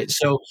 right?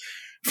 So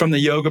from the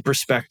yoga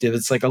perspective,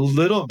 it's like a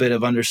little bit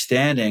of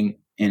understanding,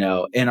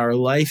 in our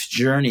life's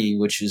journey,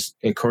 which is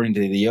according to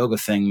the yoga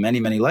thing, many,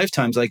 many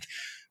lifetimes, like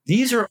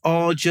these are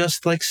all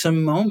just like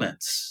some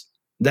moments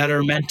that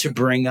are meant to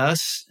bring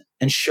us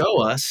and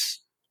show us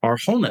our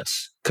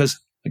wholeness. Because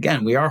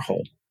again, we are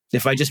whole.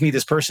 If I just meet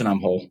this person, I'm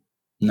whole.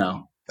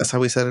 No. That's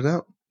how we set it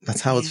up. That's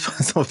how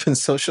it's been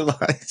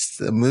socialized.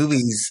 The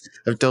movies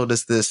have told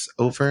us this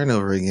over and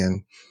over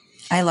again.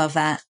 I love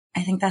that.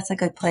 I think that's a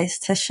good place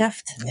to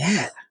shift.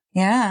 Yeah.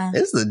 Yeah.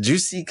 This is a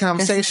juicy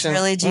conversation. This is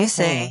really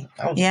juicy.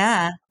 Oh.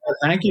 Yeah.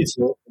 Thank you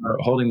for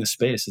holding the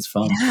space. It's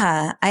fun.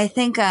 Yeah. I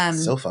think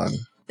so fun.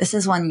 This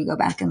is one you go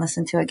back and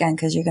listen to again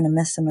because you're going to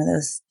miss some of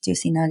those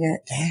juicy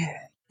nuggets.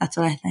 Yeah. That's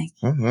what I think.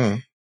 Mm-hmm.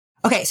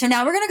 Okay. So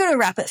now we're going to go to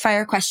rapid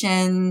fire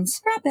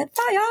questions. Rapid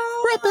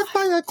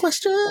fire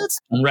questions.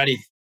 I'm ready.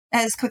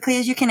 As quickly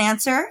as you can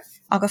answer.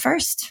 I'll go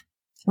first.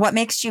 What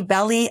makes you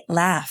belly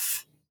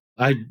laugh?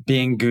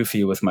 Being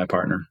goofy with my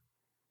partner.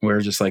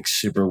 We're just like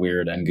super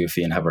weird and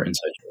goofy and have our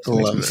inside jokes.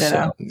 Love it.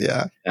 So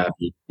yeah.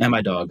 Happy. And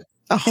my dog.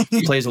 Oh.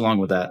 He plays along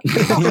with that.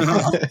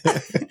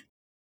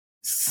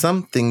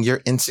 Something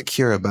you're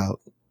insecure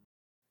about.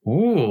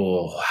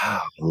 Ooh,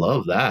 wow. I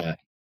love that.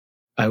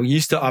 I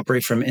used to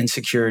operate from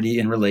insecurity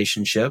in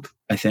relationship,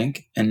 I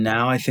think. And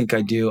now I think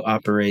I do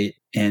operate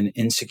in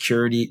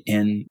insecurity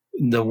in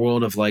the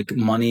world of like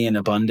money and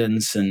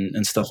abundance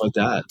and stuff like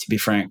that, to be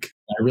frank.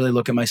 I really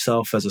look at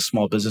myself as a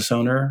small business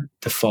owner,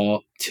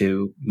 default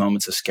to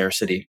moments of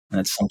scarcity. And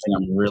it's something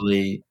I'm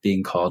really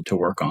being called to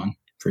work on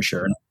for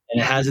sure. And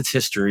it has its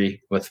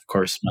history with, of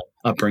course,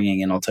 my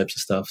upbringing and all types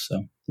of stuff.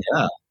 So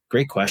yeah,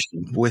 Great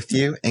question. With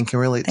you and can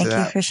relate to that.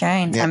 Thank you for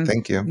sharing. Yeah, I'm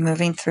thank you.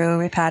 moving through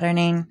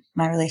repatterning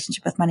my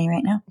relationship with money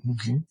right now.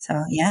 Mm-hmm.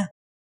 So yeah.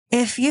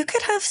 If you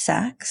could have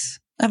sex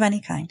of any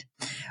kind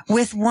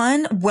with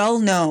one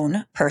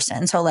well-known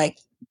person, so like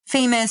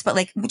famous, but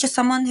like just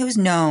someone who's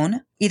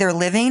known, either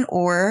living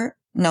or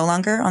no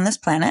longer on this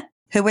planet,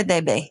 who would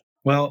they be?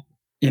 Well,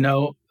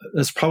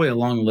 there's probably a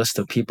long list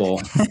of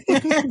people.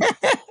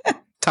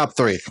 Top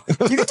 3. You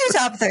can do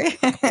top 3.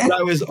 When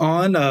I was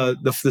on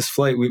this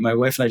flight, my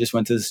wife and I just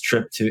went to this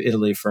trip to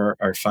Italy for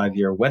our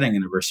 5-year wedding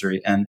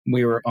anniversary. And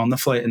we were on the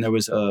flight and there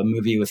was a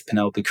movie with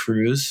Penelope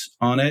Cruz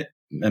on it,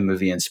 a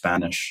movie in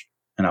Spanish.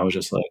 And I was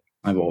just like,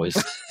 I've always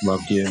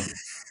loved you.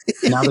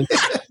 Now they're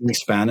speaking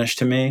Spanish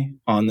to me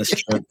on this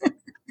trip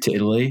to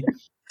Italy.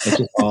 It's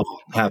just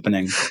all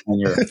happening.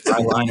 And your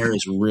eyeliner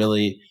is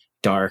really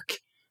dark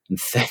and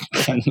thick.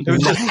 And,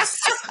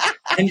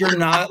 and you're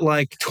not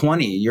like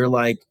 20. You're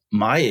like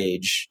my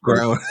age.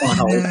 Grown.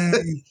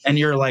 And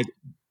you're like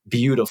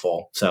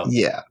beautiful. So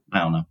yeah. I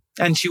don't know.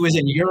 And she was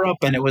in Europe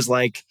and it was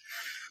like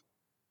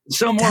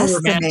so more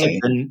romantic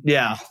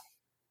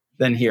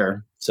than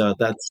here. So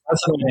that's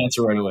an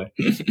answer right away.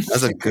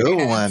 That's a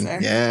good one.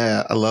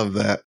 Yeah, I love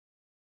that.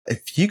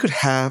 If you could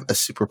have a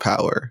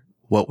superpower,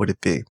 what would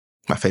it be?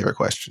 My favorite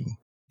question.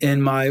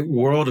 In my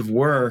world of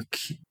work,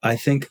 I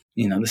think,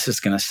 this is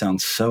going to sound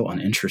so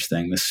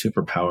uninteresting. This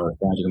superpower, guys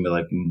are going to be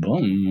like,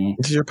 boom.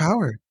 It's your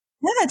power.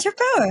 Yeah, it's your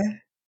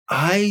power.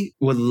 I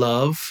would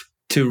love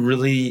to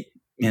really,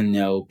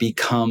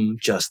 become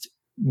just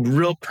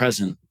real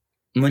present.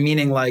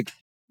 Meaning like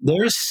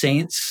there's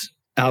saints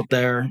out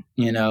there,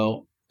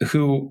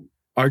 who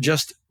are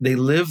they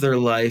live their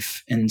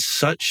life in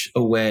such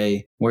a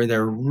way where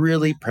they're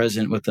really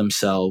present with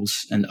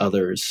themselves and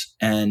others.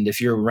 And if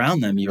you're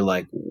around them, you're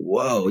like,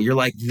 whoa, you're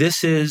like,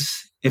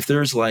 if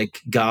there's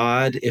like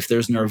God, if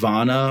there's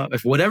Nirvana,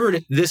 if whatever,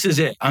 this is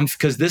it.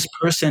 Because this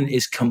person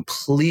is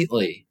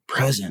completely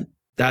present.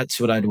 That's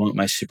what I'd want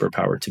my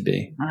superpower to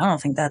be. I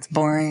don't think that's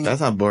boring.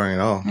 That's not boring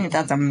at all. I think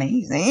that's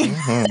amazing.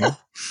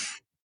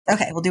 Mm-hmm.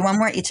 Okay, we'll do one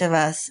more each of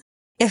us.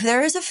 If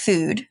there is a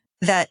food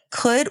that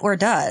could or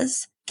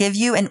does give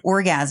you an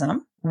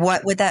orgasm,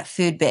 what would that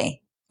food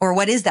be? Or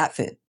what is that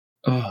food?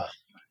 Oh,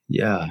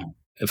 yeah.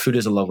 Food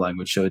is a love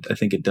language, so I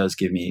think it does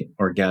give me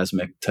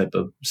orgasmic type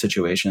of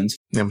situations.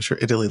 Yeah, I'm sure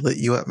Italy lit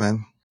you up,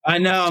 man. I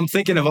know. I'm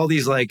thinking of all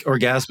these like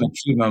orgasmic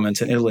food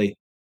moments in Italy.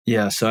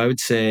 Yeah, so I would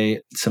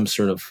say some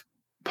sort of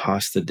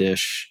pasta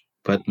dish,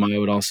 but I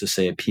would also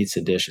say a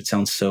pizza dish. It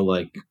sounds so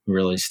like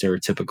really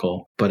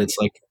stereotypical, but it's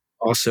like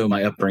also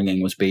my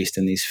upbringing was based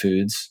in these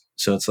foods.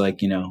 So it's like,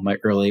 my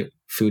early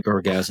food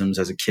orgasms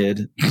as a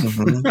kid.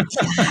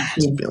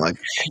 Mm-hmm. Be like,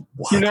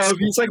 what?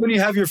 It's like when you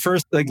have your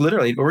first, like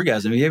literally an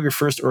orgasm, you have your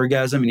first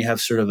orgasm and you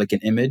have sort of like an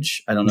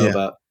image. I don't know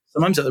about,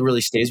 sometimes it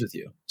really stays with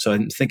you. So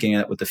I'm thinking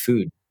that with the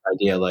food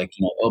idea, like,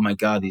 oh my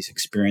God, these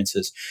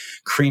experiences,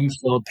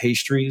 cream-filled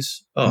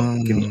pastries.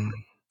 Oh, give me.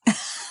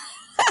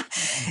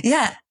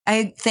 Yeah,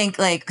 I think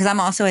because I'm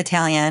also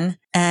Italian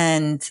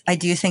and I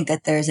do think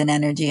that there's an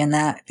energy in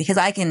that because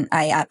I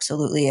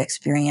absolutely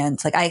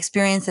experience, I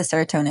experience the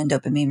serotonin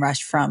dopamine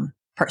rush from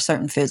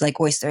certain foods, like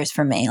oysters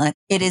for me. Like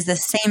it is the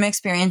same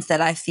experience that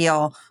I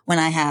feel when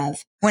I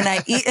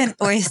eat an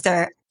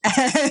oyster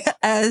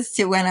as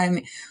to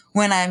when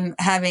I'm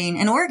having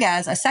an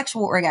orgasm, a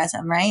sexual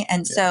orgasm, right?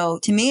 And so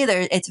to me,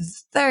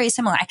 it's very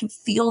similar. I can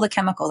feel the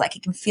chemicals, I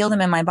can feel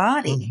them in my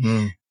body.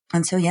 Mm-hmm.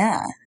 And so,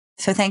 yeah.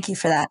 So thank you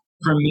for that.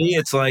 For me,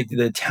 it's like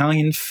the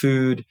Italian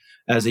food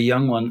as a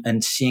young one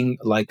and seeing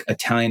like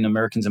Italian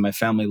Americans in my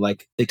family,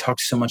 like they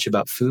talk so much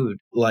about food.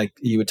 Like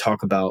you would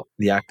talk about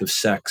the act of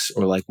sex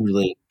or like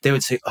really, they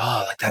would say,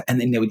 oh, like that. And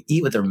then they would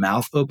eat with their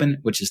mouth open,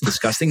 which is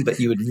disgusting, but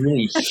you would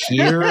really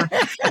hear it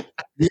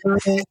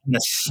and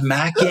the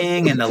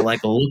smacking and the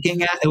like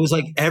looking at it. Was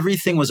like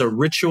everything was a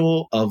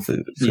ritual of,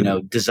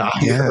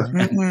 desire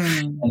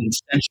and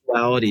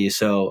sensuality.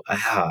 So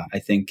I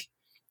think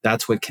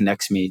that's what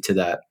connects me to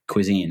that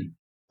cuisine.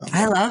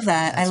 I love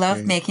that. I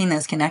love making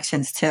those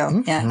connections too.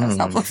 Mm-hmm. Yeah, that's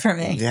helpful for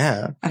me.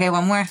 Yeah. Okay,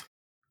 one more.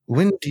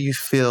 When do you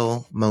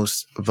feel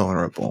most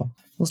vulnerable?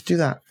 Let's do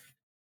that.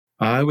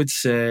 I would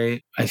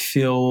say I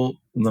feel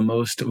the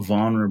most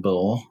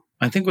vulnerable.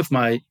 I think with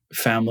my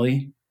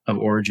family of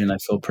origin, I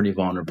feel pretty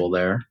vulnerable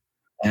there.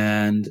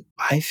 And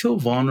I feel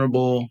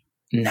vulnerable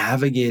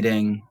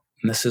navigating,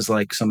 and this is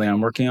like something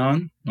I'm working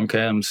on.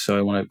 Okay. So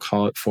I want to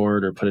call it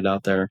forward or put it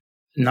out there.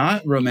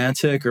 Not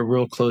romantic or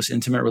real close,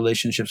 intimate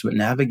relationships, but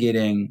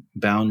navigating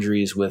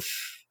boundaries with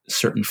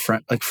certain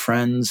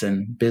friends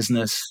and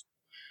business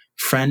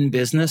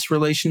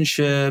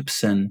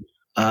relationships. And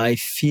I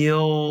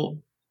feel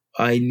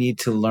I need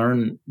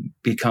to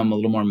become a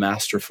little more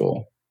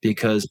masterful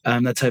because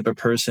I'm the type of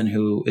person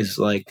who is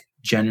like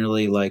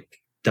generally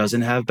like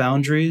doesn't have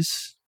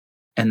boundaries.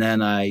 And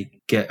then I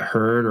get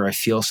hurt or I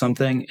feel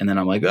something and then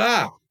I'm like,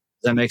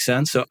 does that make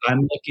sense? So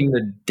I'm looking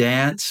to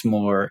dance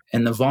more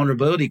and the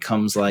vulnerability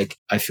comes like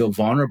I feel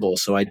vulnerable.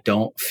 So I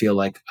don't feel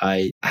like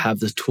I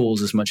have the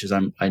tools as much as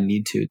I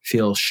need to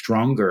feel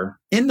stronger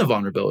in the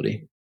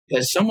vulnerability.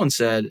 as someone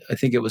said, I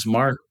think it was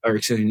Mark, or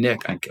excuse me,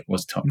 Nick, I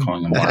was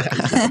calling him Mark.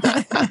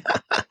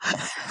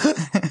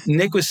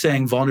 Nick was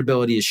saying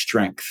vulnerability is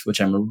strength,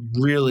 which I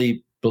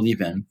really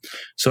believe in.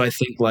 So I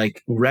think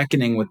like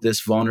reckoning with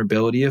this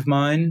vulnerability of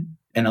mine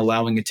and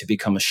allowing it to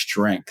become a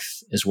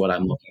strength is what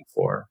I'm looking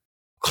for.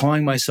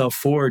 Calling myself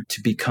forward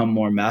to become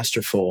more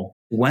masterful,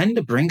 when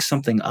to bring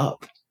something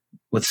up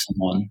with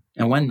someone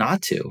and when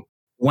not to.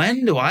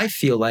 When do I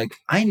feel like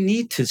I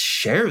need to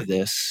share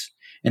this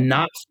and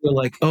not feel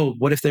like, oh,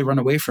 what if they run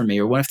away from me?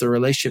 Or what if the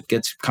relationship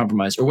gets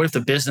compromised? Or what if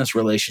the business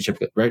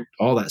relationship, right?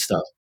 All that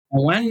stuff.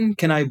 When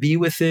can I be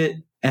with it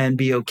and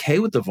be okay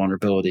with the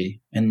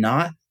vulnerability and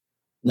not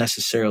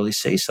necessarily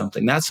say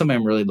something? That's something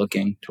I'm really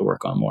looking to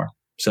work on more.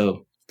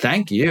 So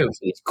thank you for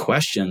these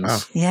questions. Wow.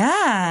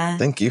 Yeah.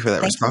 Thank you for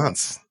that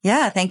response.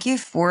 Yeah. Thank you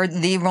for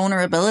the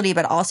vulnerability,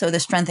 but also the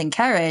strength and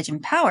courage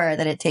and power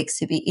that it takes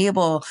to be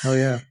able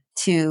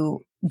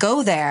to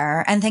go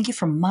there. And thank you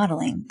for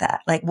modeling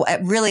that. Like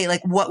really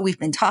like what we've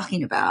been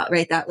talking about,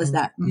 right? That was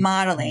that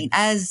modeling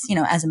as, you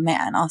know, as a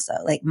man also,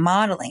 like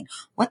modeling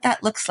what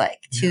that looks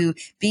like to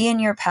be in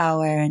your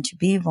power and to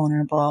be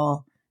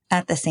vulnerable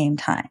at the same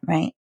time,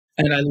 right?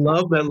 And I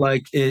love that,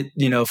 like, it,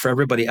 you know, for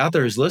everybody out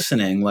there who's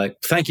listening, like,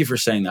 thank you for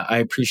saying that. I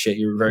appreciate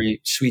you're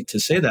very sweet to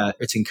say that.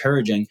 It's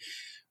encouraging,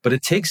 but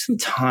it takes some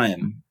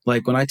time.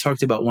 Like when I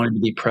talked about wanting to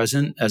be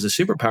present as a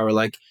superpower,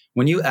 like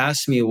when you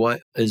asked me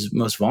what is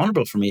most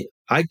vulnerable for me,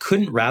 I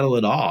couldn't rattle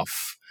it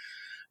off.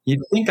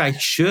 You'd think I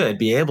should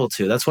be able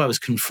to. That's why I was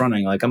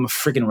confronting. Like, I'm a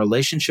freaking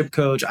relationship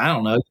coach. I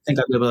don't know. I think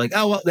I'd be like,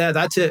 oh, well, yeah,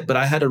 that's it. But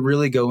I had to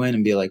really go in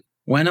and be like,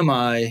 when am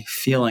I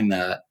feeling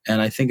that?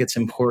 And I think it's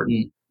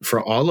important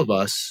for all of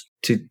us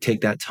to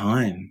take that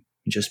time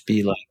and just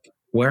be like,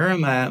 where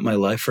am I at in my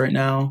life right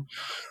now?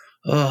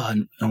 Oh,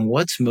 and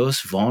what's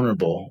most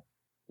vulnerable?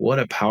 What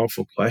a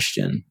powerful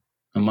question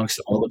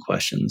amongst all the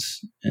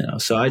questions, you know.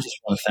 So I just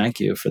want to thank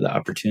you for the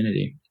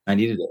opportunity. I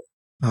needed it.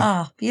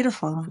 Oh,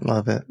 beautiful.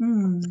 Love it.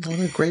 What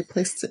a great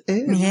place to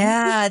end.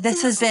 Yeah,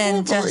 this has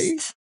been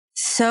just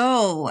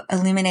so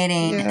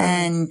illuminating.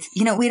 Yeah. And,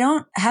 you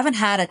know, haven't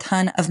had a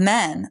ton of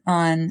men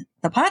on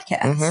the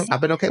podcast.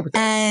 I've been okay with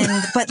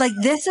that. But like,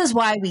 this is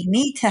why we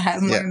need to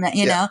have more men,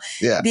 you know,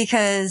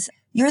 because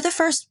you're the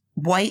first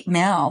white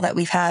male that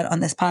we've had on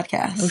this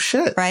podcast. Oh,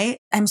 shit. Right?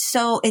 And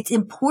so it's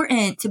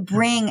important to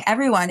bring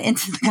everyone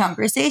into the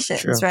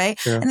conversations, right?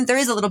 Sure. And there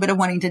is a little bit of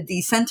wanting to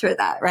decenter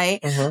that, right?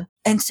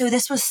 And so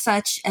this was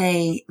such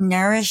a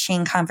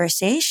nourishing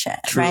conversation,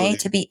 right?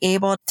 To be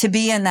able to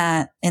be in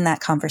that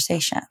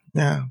conversation.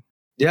 Yeah.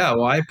 Yeah.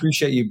 Well, I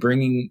appreciate you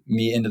bringing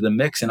me into the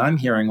mix. And I'm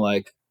hearing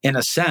like, in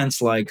a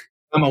sense, like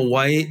I'm a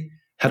white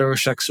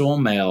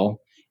heterosexual male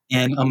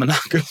in a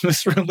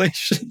monogamous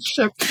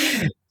relationship.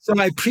 So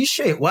I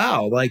appreciate,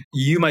 wow, like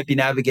you might be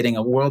navigating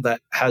a world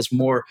that has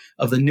more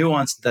of the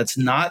nuance that's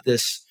not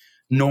this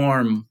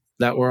norm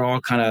that we're all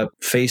kind of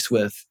faced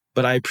with.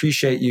 But I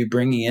appreciate you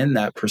bringing in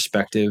that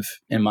perspective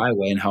in my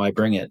way and how I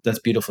bring it. That's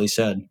beautifully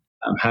said.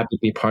 I'm happy to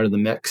be part of the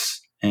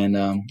mix and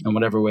in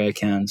whatever way I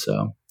can.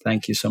 So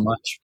thank you so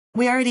much.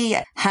 We already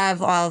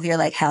have all of your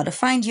like how to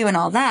find you and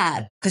all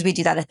that because we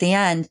do that at the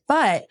end.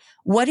 But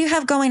what do you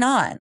have going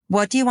on?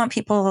 What do you want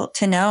people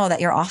to know that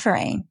you're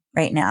offering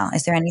right now?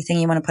 Is there anything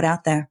you want to put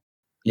out there?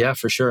 Yeah,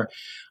 for sure.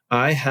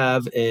 I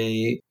have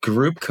a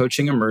group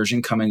coaching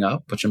immersion coming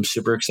up, which I'm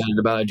super excited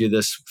about. I do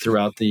this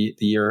throughout the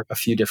year, a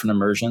few different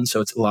immersions.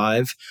 So it's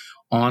live,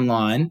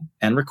 online,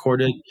 and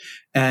recorded.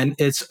 And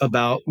it's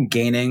about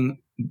gaining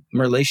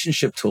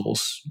relationship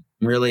tools,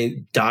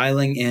 really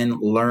dialing in,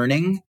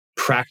 learning,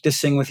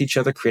 practicing with each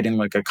other, creating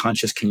like a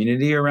conscious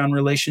community around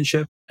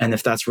relationship. And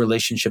if that's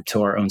relationship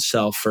to our own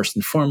self, first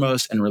and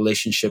foremost, and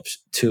relationships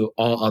to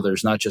all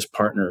others, not just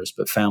partners,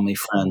 but family,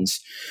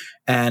 friends.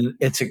 And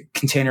it's a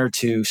container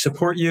to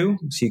support you.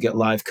 So you get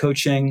live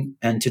coaching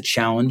and to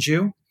challenge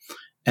you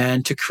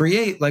and to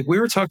create, like we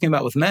were talking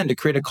about with men, to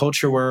create a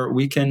culture where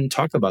we can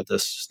talk about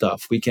this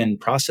stuff. We can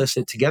process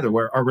it together,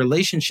 where our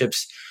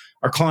relationships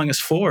are calling us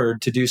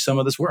forward to do some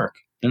of this work.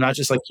 They're not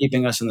just like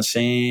keeping us in the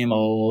same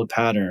old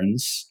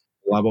patterns.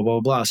 Blah, blah, blah,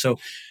 blah. So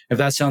if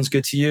that sounds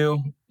good to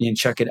you, you can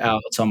check it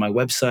out. It's on my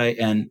website.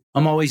 And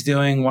I'm always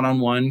doing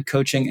one-on-one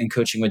coaching and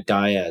coaching with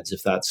dyads,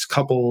 if that's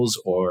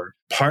couples or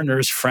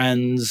partners,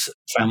 friends,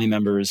 family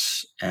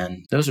members.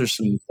 And those are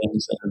some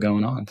things that are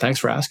going on. Thanks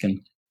for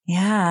asking.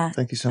 Yeah.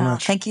 Thank you so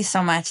much. Thank you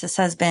so much. This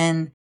has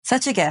been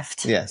such a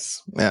gift.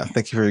 Yes. Yeah.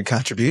 Thank you for your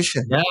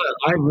contribution. Yeah.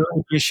 I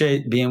really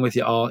appreciate being with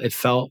you all. It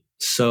felt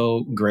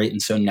so great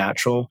and so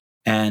natural.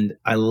 And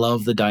I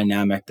love the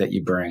dynamic that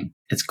you bring.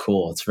 It's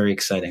cool. It's very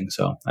exciting.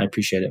 So I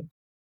appreciate it.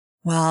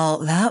 Well,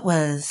 that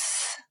was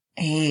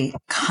a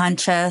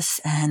conscious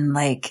and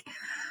like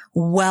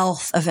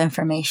wealth of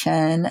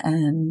information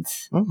and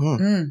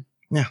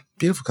yeah,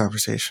 beautiful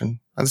conversation.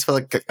 I just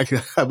felt like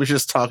I was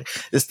just talking.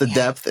 It's the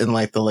depth and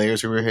like the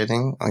layers we were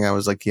hitting. Like I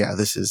was like, yeah,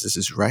 this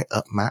is right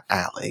up my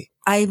alley.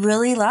 I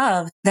really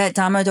love that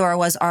Damodar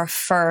was our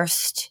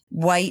first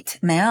white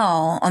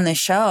male on the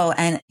show.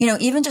 And, you know,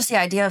 even just the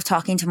idea of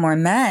talking to more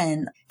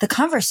men, the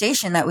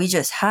conversation that we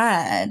just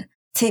had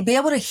to be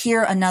able to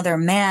hear another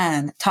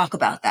man talk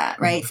about that,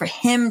 right? For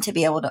him to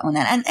be able to own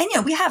that. And you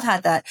know, we have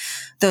had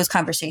those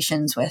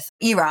conversations with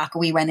Iraq.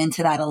 We went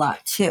into that a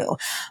lot too.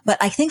 But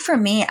I think for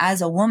me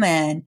as a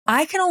woman,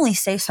 I can only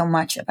say so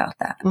much about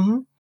that.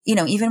 You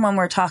know, even when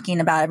we're talking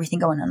about everything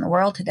going on in the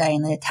world today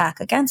and the attack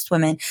against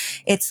women,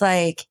 it's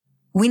like,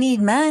 we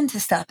need men to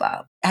step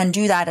up and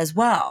do that as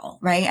well,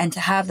 right? And to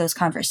have those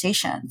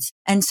conversations.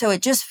 And so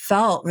it just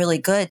felt really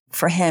good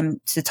for him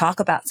to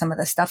talk about some of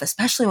this stuff,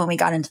 especially when we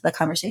got into the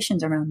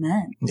conversations around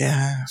men.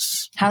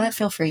 Yes. How'd that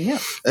feel for you?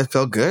 It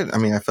felt good. I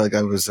mean, I felt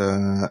like I was,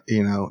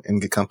 you know,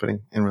 in good company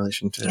in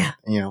relation to,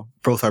 you know,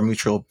 both our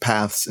mutual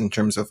paths in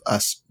terms of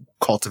us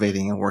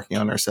cultivating and working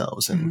on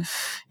ourselves and,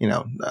 you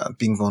know,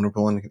 being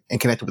vulnerable and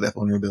connected with that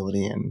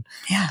vulnerability and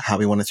how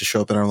we wanted to show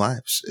up in our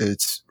lives.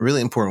 It's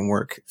really important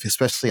work,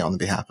 especially on the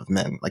behalf of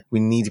men. Like, we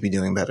need to be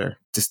doing better.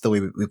 Just the way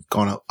we've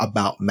gone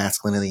about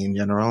masculinity in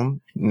general.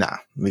 Nah,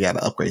 we got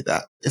to upgrade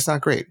that. It's not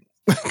great.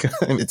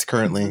 It's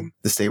currently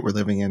the state we're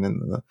living in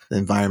and the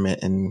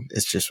environment. And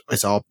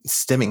it's all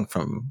stemming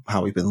from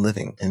how we've been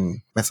living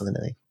in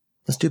masculinity.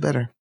 Let's do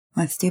better.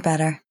 Let's do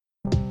better.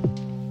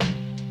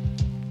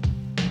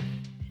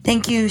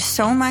 Thank you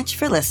so much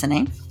for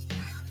listening.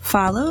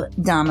 Follow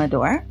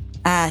Damodar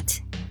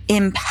at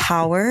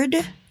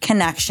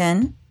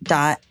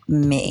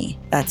empoweredconnection.me.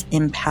 That's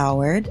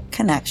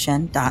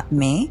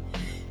empoweredconnection.me.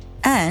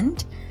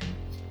 And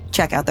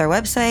check out their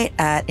website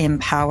at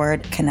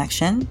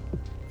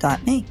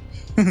empoweredconnection.me.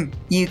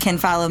 You can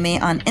follow me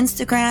on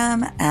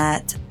Instagram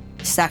at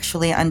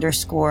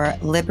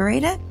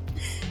sexually_liberated.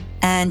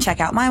 And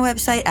check out my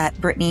website at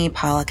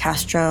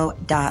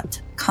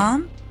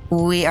brittanypaulacastro.com.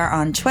 We are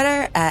on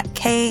Twitter at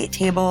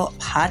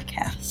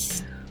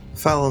KTablePodcast.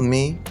 Follow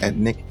me at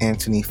Nick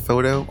Anthony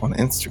Photo on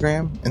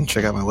Instagram and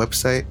check out my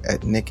website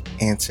at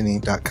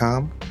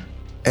nickanthony.com.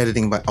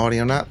 Editing by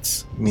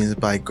Audionauts, music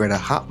by Greta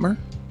Hopmer.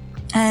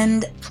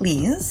 And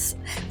please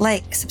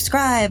like,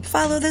 subscribe,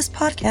 follow this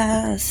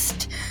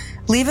podcast.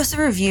 Leave us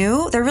a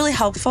review. They're really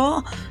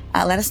helpful.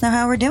 Let us know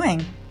how we're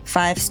doing.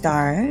 5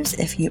 stars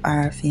if you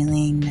are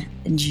feeling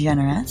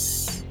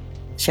generous.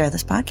 Share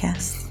this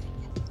podcast.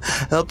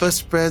 Help us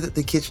spread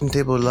the kitchen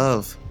table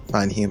love,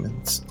 fine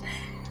humans.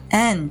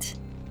 And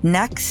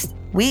next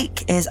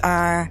week is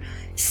our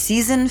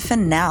season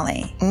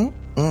finale.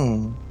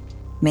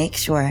 Make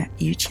sure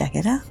you check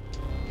it out.